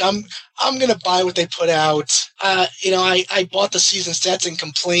bitch. I'm gonna buy what they put out. I bought the season sets and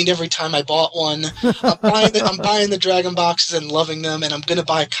complained every time I bought one. I'm buying the Dragon Boxes and loving them, and I'm gonna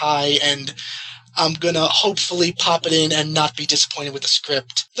buy Kai, and I'm gonna hopefully pop it in and not be disappointed with the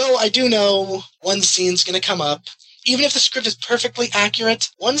script. Though I do know one scene's gonna come up. Even if the script is perfectly accurate,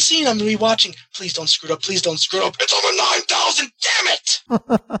 one scene I'm gonna be watching. Please don't screw it up. Please don't screw it up. It's over 9,000. Damn it!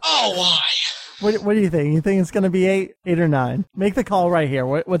 Oh, why? What do you think? You think it's going to be 8 or 9? Make the call right here.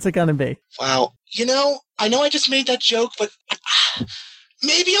 What's it going to be? Wow. I know I just made that joke, but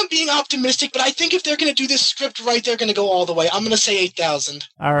maybe I'm being optimistic, but I think if they're going to do this script right, they're going to go all the way. I'm going to say 8,000.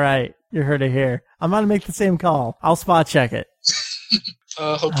 All right. You heard it here. I'm going to make the same call. I'll spot check it.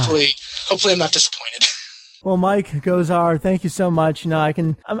 Hopefully Hopefully I'm not disappointed. Well, Mike Gozar, thank you so much.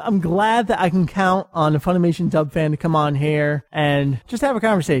 I'm glad that I can count on a Funimation dub fan to come on here and just have a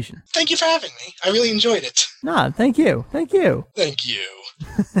conversation. Thank you for having me. I really enjoyed it. Nah, thank you. Thank you.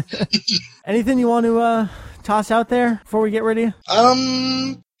 Anything you want to toss out there before we get ready?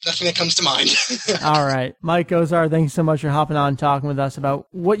 Nothing that comes to mind. All right. Mike Gozar, thank you so much for hopping on and talking with us about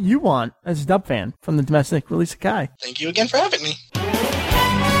what you want as a dub fan from the domestic release of Kai. Thank you again for having me.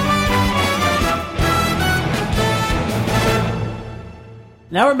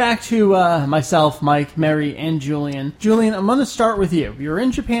 Now we're back to myself, Mike, Meri, and Julian. Julian, I'm going to start with you. You're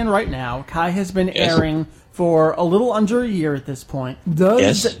in Japan right now. Kai has been airing for a little under a year at this point.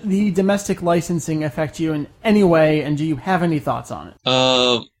 Does the domestic licensing affect you in any way, and do you have any thoughts on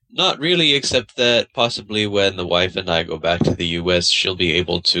it? Not really, except that possibly when the wife and I go back to the US, she'll be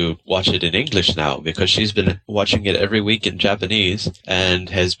able to watch it in English now, because she's been watching it every week in Japanese and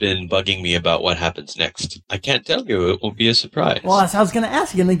has been bugging me about what happens next. I can't tell you. It won't be a surprise. Well, that's what I was going to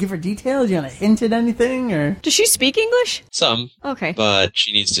ask. You going to give her details? You going to hint at anything? Or Does she speak English? Some. Okay. But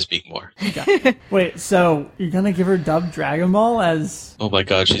she needs to speak more. Okay. Wait, so you're going to give her dubbed Dragon Ball as... Oh my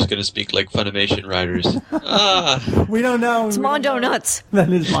god, she's going to speak like Funimation writers. We don't know. It's Mondo Nuts. That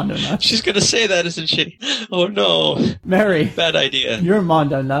is Mondo Nuts. She's going to say that, isn't she? Oh no. Meri. Bad idea. You're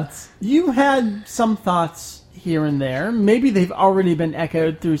Mondo Nuts. You had some thoughts here and there. Maybe they've already been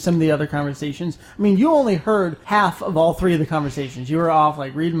echoed through some of the other conversations. I mean, you only heard half of all three of the conversations. You were off,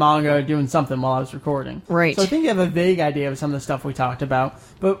 like, reading manga, doing something while I was recording. Right. So I think you have a vague idea of some of the stuff we talked about.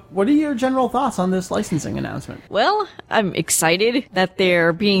 But what are your general thoughts on this licensing announcement? Well, I'm excited that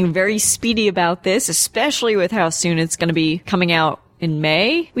they're being very speedy about this, especially with how soon it's going to be coming out in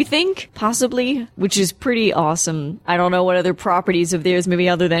May, we think, possibly, which is pretty awesome. I don't know what other properties of theirs, maybe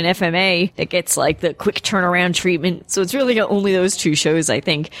other than FMA, that gets like the quick turnaround treatment. So it's really only those two shows, I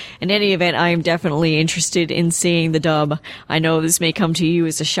think. In any event, I am definitely interested in seeing the dub. I know this may come to you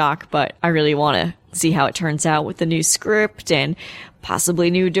as a shock, but I really want to see how it turns out with the new script and possibly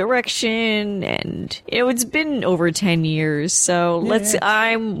new direction, and it's been over 10 years, so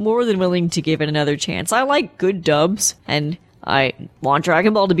I'm more than willing to give it another chance. I like good dubs, and I want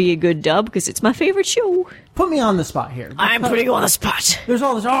Dragon Ball to be a good dub because it's my favorite show. Put me on the spot here. I'm putting you on the spot. There's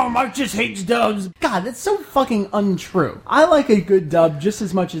all this, Mike just hates dubs. God, that's so fucking untrue. I like a good dub just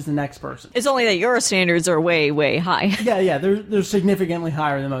as much as the next person. It's only that your standards are way, way high. Yeah, they're significantly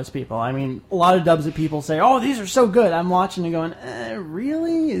higher than most people. I mean, a lot of dubs that people say, these are so good. I'm watching and going,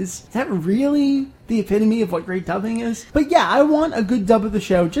 really? Is that really the epitome of what great dubbing is? But yeah, I want a good dub of the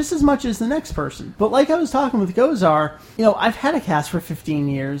show just as much as the next person. But like I was talking with Gozar, I've had a cast for 15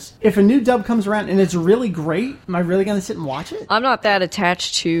 years. If a new dub comes around and it's really great, am I really going to sit and watch it? I'm not that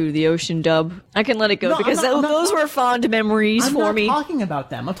attached to the Ocean dub. I can let it go because those were fond memories for me. I'm not talking about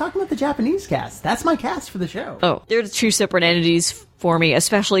them. I'm talking about the Japanese cast. That's my cast for the show. Oh, they're the two separate entities for me,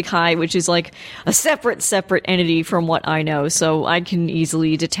 especially Kai, which is like a separate entity from what I know, so I can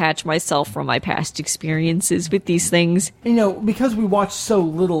easily detach myself from my past experiences with these things. Because we watched so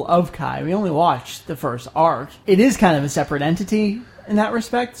little of Kai, we only watched the first arc, it is kind of a separate entity in that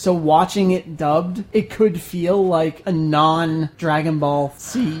respect, so watching it dubbed, it could feel like a non-Dragon Ball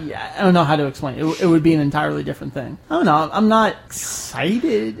Z. I don't know how to explain it. It would be an entirely different thing. I don't know. I'm not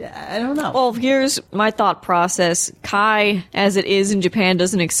excited. I don't know. Well, here's my thought process. Kai, as it is in Japan,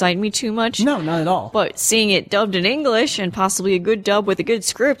 doesn't excite me too much. No, not at all. But seeing it dubbed in English, and possibly a good dub with a good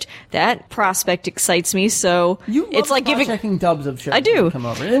script, that prospect excites me, so it's like checking dubs of shows. I do. Come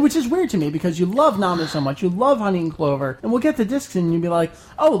over, which is weird to me, because you love Nana so much, you love Honey and Clover, and we'll get the discs and you'll be like,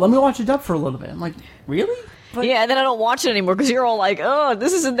 let me watch a dub for a little bit. I'm like, really? But, yeah, and then I don't watch it anymore because you're all like,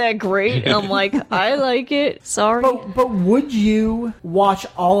 this isn't that great. And I'm like, I like it. Sorry. But would you watch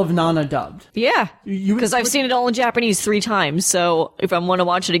all of Nana dubbed? Yeah. Because I've seen it all in Japanese 3 times. So if I want to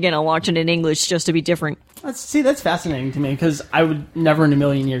watch it again, I'll watch it in English just to be different. That's fascinating to me because I would never in a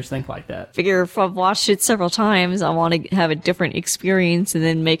million years think like that. Figure if I've watched it several times, I want to have a different experience and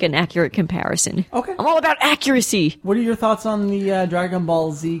then make an accurate comparison. Okay. I'm all about accuracy. What are your thoughts on the Dragon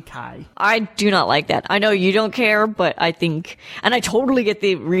Ball Z Kai? I do not like that. I know you don't care, but I think, and I totally get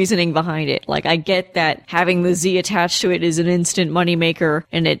the reasoning behind it. Like, I get that having the Z attached to it is an instant moneymaker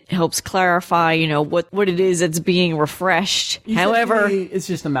and it helps clarify, what it is that's being refreshed. However, it's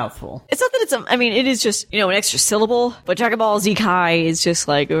just a mouthful. It's not that it is just, an extra syllable, but Dragon Ball Z Kai is just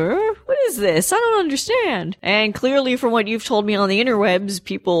like, what is this? I don't understand. And clearly from what you've told me on the interwebs,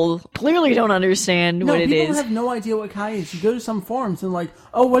 people clearly don't understand what it is. People have no idea what Kai is. You go to some forums and like,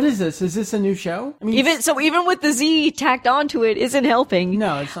 oh, what is this? Is this a new show? I mean, even with the Z tacked onto it isn't helping.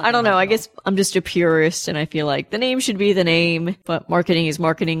 No, it's not. I don't know. I guess I'm just a purist and I feel like the name should be the name, but marketing is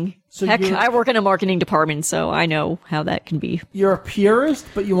marketing. So heck, I work in a marketing department, so I know how that can be. You're a purist,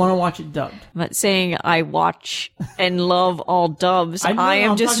 but you want to watch it dubbed. I'm not saying I watch and love all dubs.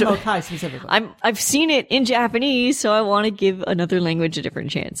 I'm just talking about Kai specifically. I've seen it in Japanese, so I want to give another language a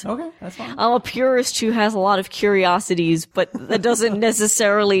different chance. Okay, that's fine. I'm a purist who has a lot of curiosities, but that doesn't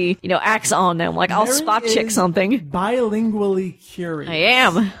necessarily, acts on them. Like, I'll spot check something. Bilingually curious. I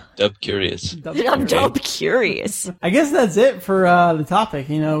am. Dub curious. I'm dub curious. I guess that's it for the topic.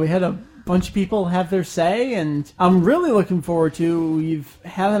 We had a bunch of people have their say, and I'm really looking forward to, we've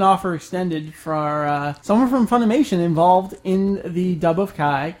had an offer extended for someone from Funimation involved in the dub of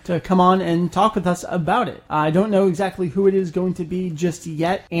Kai to come on and talk with us about it. I don't know exactly who it is going to be just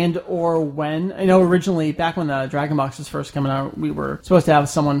yet and or when. I know originally, back when the Dragon Box was first coming out, we were supposed to have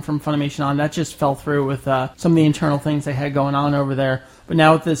someone from Funimation on. That just fell through with some of the internal things they had going on over there. But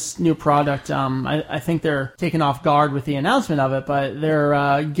now with this new product, I think they're taken off guard with the announcement of it, but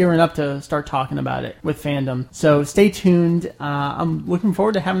they're gearing up to start talking about it with fandom. So stay tuned. I'm looking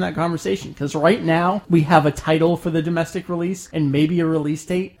forward to having that conversation, because right now we have a title for the domestic release and maybe a release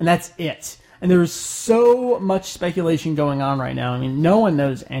date, and that's it. And there's so much speculation going on right now. I mean, no one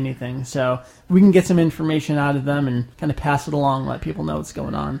knows anything. So if we can get some information out of them and kind of pass it along, let people know what's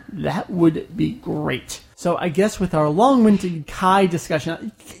going on, that would be great. So I guess with our long-winded Kai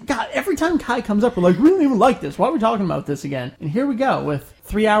discussion, God, every time Kai comes up, we're like, we don't even like this. Why are we talking about this again? And here we go with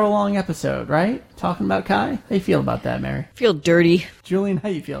 3-hour-long episode, right? Talking about Kai. How you feel about that, Meri? Feel dirty. Julian, how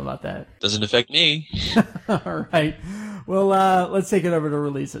you feel about that? Doesn't affect me. All right. Well, let's take it over to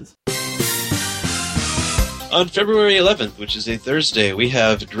releases. On February 11th, which is a Thursday, we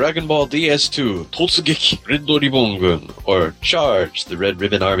have Dragon Ball DS2 Totsugeki Red Ribbon-gun, or Charge, the Red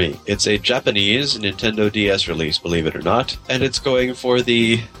Ribbon Army. It's a Japanese Nintendo DS release, believe it or not, and it's going for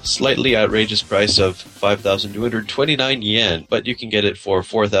the slightly outrageous price of 5,229 yen, but you can get it for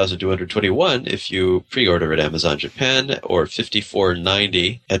 4,221 if you pre-order at Amazon Japan, or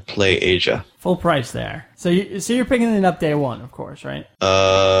 54.90 at Play Asia. Full price there. So you're picking it up day one, of course, right?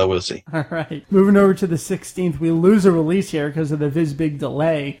 We'll see. All right. Moving over to the 16th, we lose a release here because of the Viz Big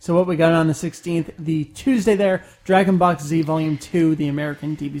delay. So what we got on the 16th, the Tuesday there, Dragon Box Z Volume 2, the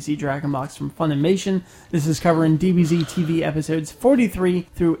American DBZ Dragon Box from Funimation. This is covering DBZ TV episodes 43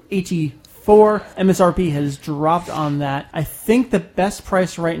 through 84. MSRP has dropped on that. I think the best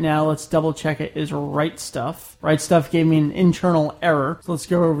price right now, let's double check it, is Right Stuff. Right Stuff gave me an internal error. So let's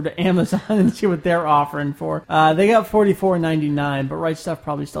go over to Amazon and see what they're offering for. They got $44.99, but Right Stuff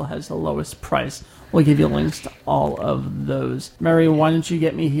probably still has the lowest price. We'll give you links to all of those. Meri, why don't you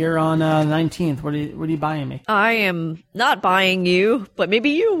get me here on 19th? What are you buying me? I am not buying you, but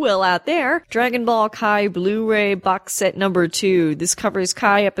maybe you will out there. Dragon Ball Kai Blu-ray Box Set number 2. This covers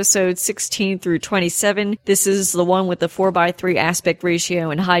Kai episodes 16 through 27. This is the one with the 4:3 aspect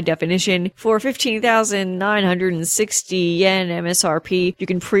ratio and high definition for 15,960 yen MSRP. You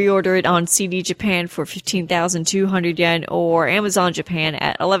can pre-order it on CD Japan for 15,200 yen or Amazon Japan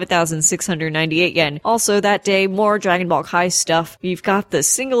at 11,698 yen. Also that day, more Dragon Ball Kai stuff. We've got the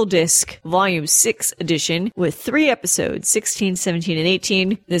single disc Volume 6 edition with 3 episodes, 16, 17, and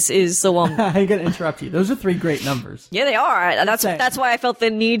 18. This is the one. I'm going to interrupt you. Those are 3 great numbers. Yeah, they are. That's why I felt the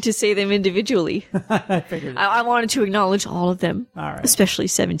need to say them individually. I figured. I wanted to acknowledge all of them. All right. Especially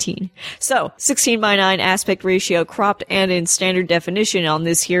 17. So, 16:9 aspect ratio, cropped and in standard definition on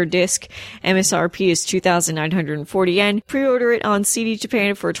this here disc. MSRP is 2,940 yen. Pre-order it on CD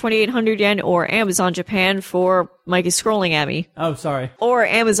Japan for 2,800 yen or Amazon Japan for, Mike is scrolling at me. Oh, sorry. Or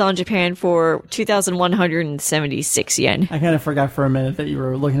Amazon Japan for 2,176 yen. I kind of forgot for a minute that you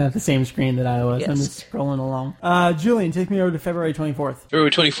were looking at the same screen that I was. Yes. I'm just scrolling along. Julian, take me over to February 24th.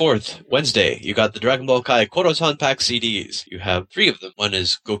 February 24th, Wednesday, you got the Dragon Ball Kai Korosan Pack CDs. You have 3 of them. One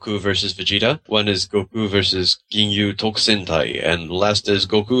is Goku vs. Vegeta, one is Goku vs. Ginyu Tokusentai, and the last is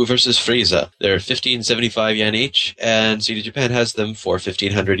Goku vs. Frieza. They're 1,575 yen each, and CD Japan has them for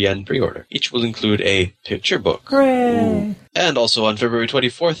 1,500 yen pre-order. Each will include a picture book Hooray! And also on February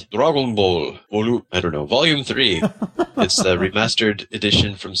 24th, Dragon Ball, Volume 3. It's the remastered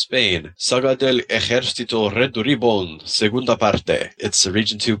edition from Spain. Saga del Ejército Red Ribbon, Segunda Parte. It's a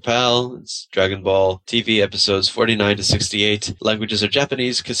Region 2 PAL. It's Dragon Ball TV episodes 49 to 68. Languages are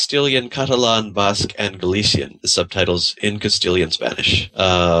Japanese, Castilian, Catalan, Basque, and Galician. The subtitles in Castilian Spanish.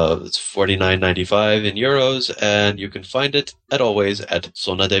 It's $49.95 in euros, and you can find it, as always, at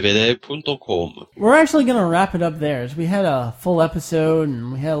sonadvd.com. We're actually going to wrap it up there. As we had a full episode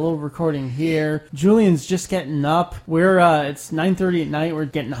and we had a little recording here. Julian's just getting up. It's 9:30 at night. We're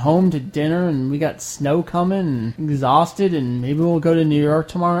getting home to dinner and we got snow coming and exhausted, and maybe we'll go to New York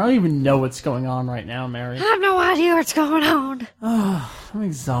tomorrow. I don't even know what's going on right now, Mary. I have no idea what's going on. I'm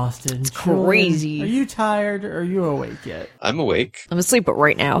exhausted. It's crazy. Are you tired or are you awake yet? I'm awake. I'm asleep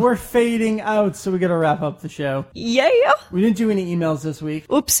right now. We're fading out, so we got to wrap up the show. Yeah. We didn't do any emails this week.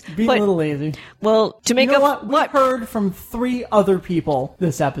 Oops. Being a little lazy. Well, to make You know up... what? We heard from 3 other people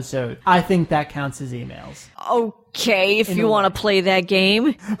this episode. I think that counts as emails. Okay, if you want to play that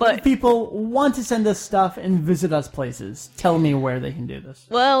game. But if people want to send us stuff and visit us places, tell me where they can do this.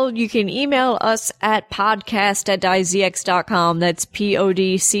 Well, you can email us at podcast@daizex.com. That's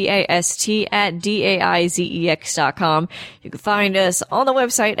podcast@daizex.com. You can find us on the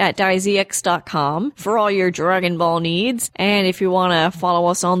website at daizex.com for all your Dragon Ball needs. And if you want to follow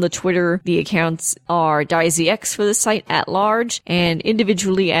us on the Twitter, the accounts are DaizeX for the site at large, and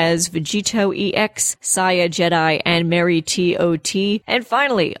individually as VegettoEX, Saya Jedi, and Meri TOT. And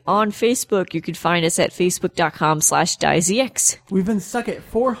finally, on Facebook, you can find us at facebook.com/DaizeX. We've been stuck at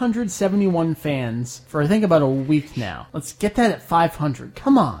 471 fans for I think about a week now. Let's get that at 500.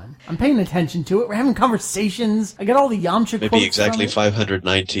 Come on. I'm paying attention to it. We're having conversations. I got all the Yamcha quotes. Maybe exactly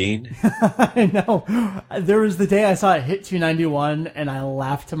 519. I know. There was the day I saw it hit 291 and I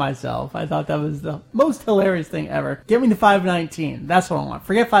laughed to myself. I thought that was the most hilarious thing ever. Get me to 519. That's what I want.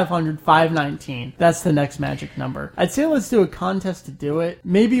 Forget 500, 519. That's the next magic number. I'd say let's do a contest to do it.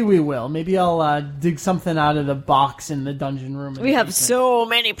 Maybe we will. Maybe I'll dig something out of the box in the dungeon room. We have so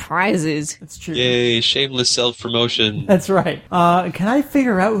many prizes. That's true. Yay, shameless self-promotion. That's right. Can I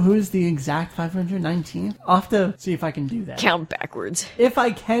figure out who's the exact 519? I'll have to see if I can do that. Count backwards. If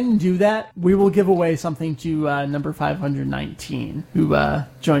I can do that, we will give away something to number 519 who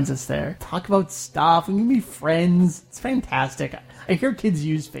joins us there. Talk about stuff. We can be friends. It's fantastic. I hear kids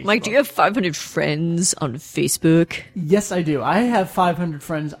use Facebook. Mike, do you have 500 friends on Facebook? Yes, I do. I have 500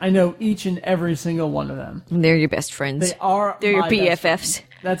 friends. I know each and every single one of them. And they're your best friends. They are. They're your my best BFFs. friends.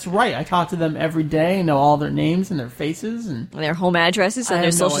 That's right. I talk to them every day. I know all their names and their faces and their home addresses and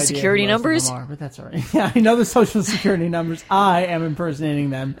their social security numbers. Are, but that's all right. Yeah, I know the social security numbers. I am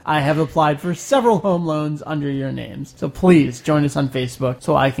impersonating them. I have applied for several home loans under your names. So please join us on Facebook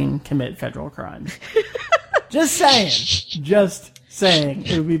so I can commit federal crimes. Just saying. Just saying.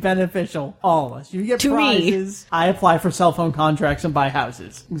 It would be beneficial. All of us. You get prizes. I apply for cell phone contracts and buy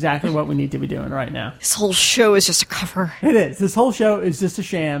houses. Exactly what we need to be doing right now. This whole show is just a cover. It is. This whole show is just a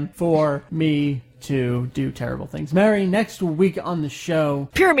sham for me to do terrible things. Meri, next week on the show...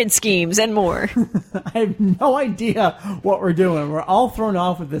 pyramid schemes and more. I have no idea what we're doing. We're all thrown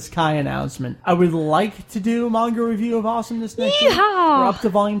off with this Kai announcement. I would like to do a manga review of Awesomeness next week. We're up to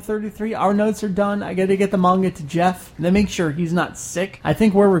volume 33. Our notes are done. I gotta get the manga to Jeff and then make sure he's not sick. I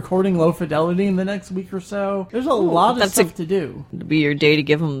think we're recording Low Fidelity in the next week or so. There's a lot of stuff to do. It'll be your day to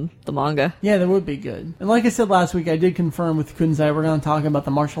give him the manga. Yeah, that would be good. And like I said last week, I did confirm with Kunzai we're going to talk about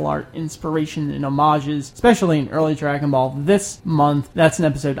the martial art inspiration and homages, especially in early Dragon Ball this month. That's an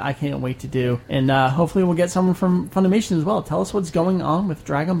episode I can't wait to do. And hopefully we'll get someone from Funimation as well. Tell us what's going on with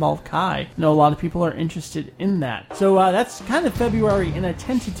Dragon Ball Kai. I know a lot of people are interested in that. So that's kind of February in a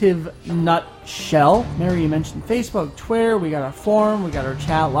tentative nutshell. Meri, you mentioned Facebook, Twitter, we got our forum, we got our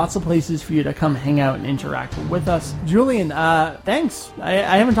chat, lots of places for you to come hang out and interact with us. Julian, thanks.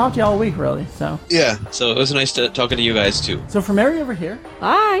 I haven't talked to you all week, really. So yeah, so it was nice talking to you guys too. So for Meri over here,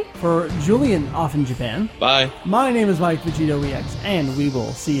 bye. For Julian off in Japan, bye. My name is Mike VegettoEX, and we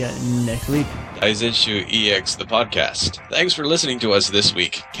will see you next week. Daizenshuu EX, the podcast. Thanks for listening to us this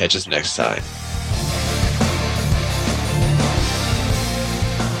week. Catch us next time.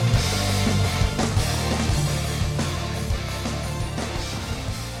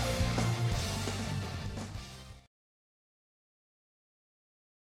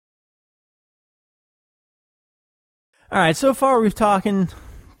 All right, so far we've talking.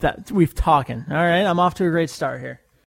 All right, I'm off to a great start here.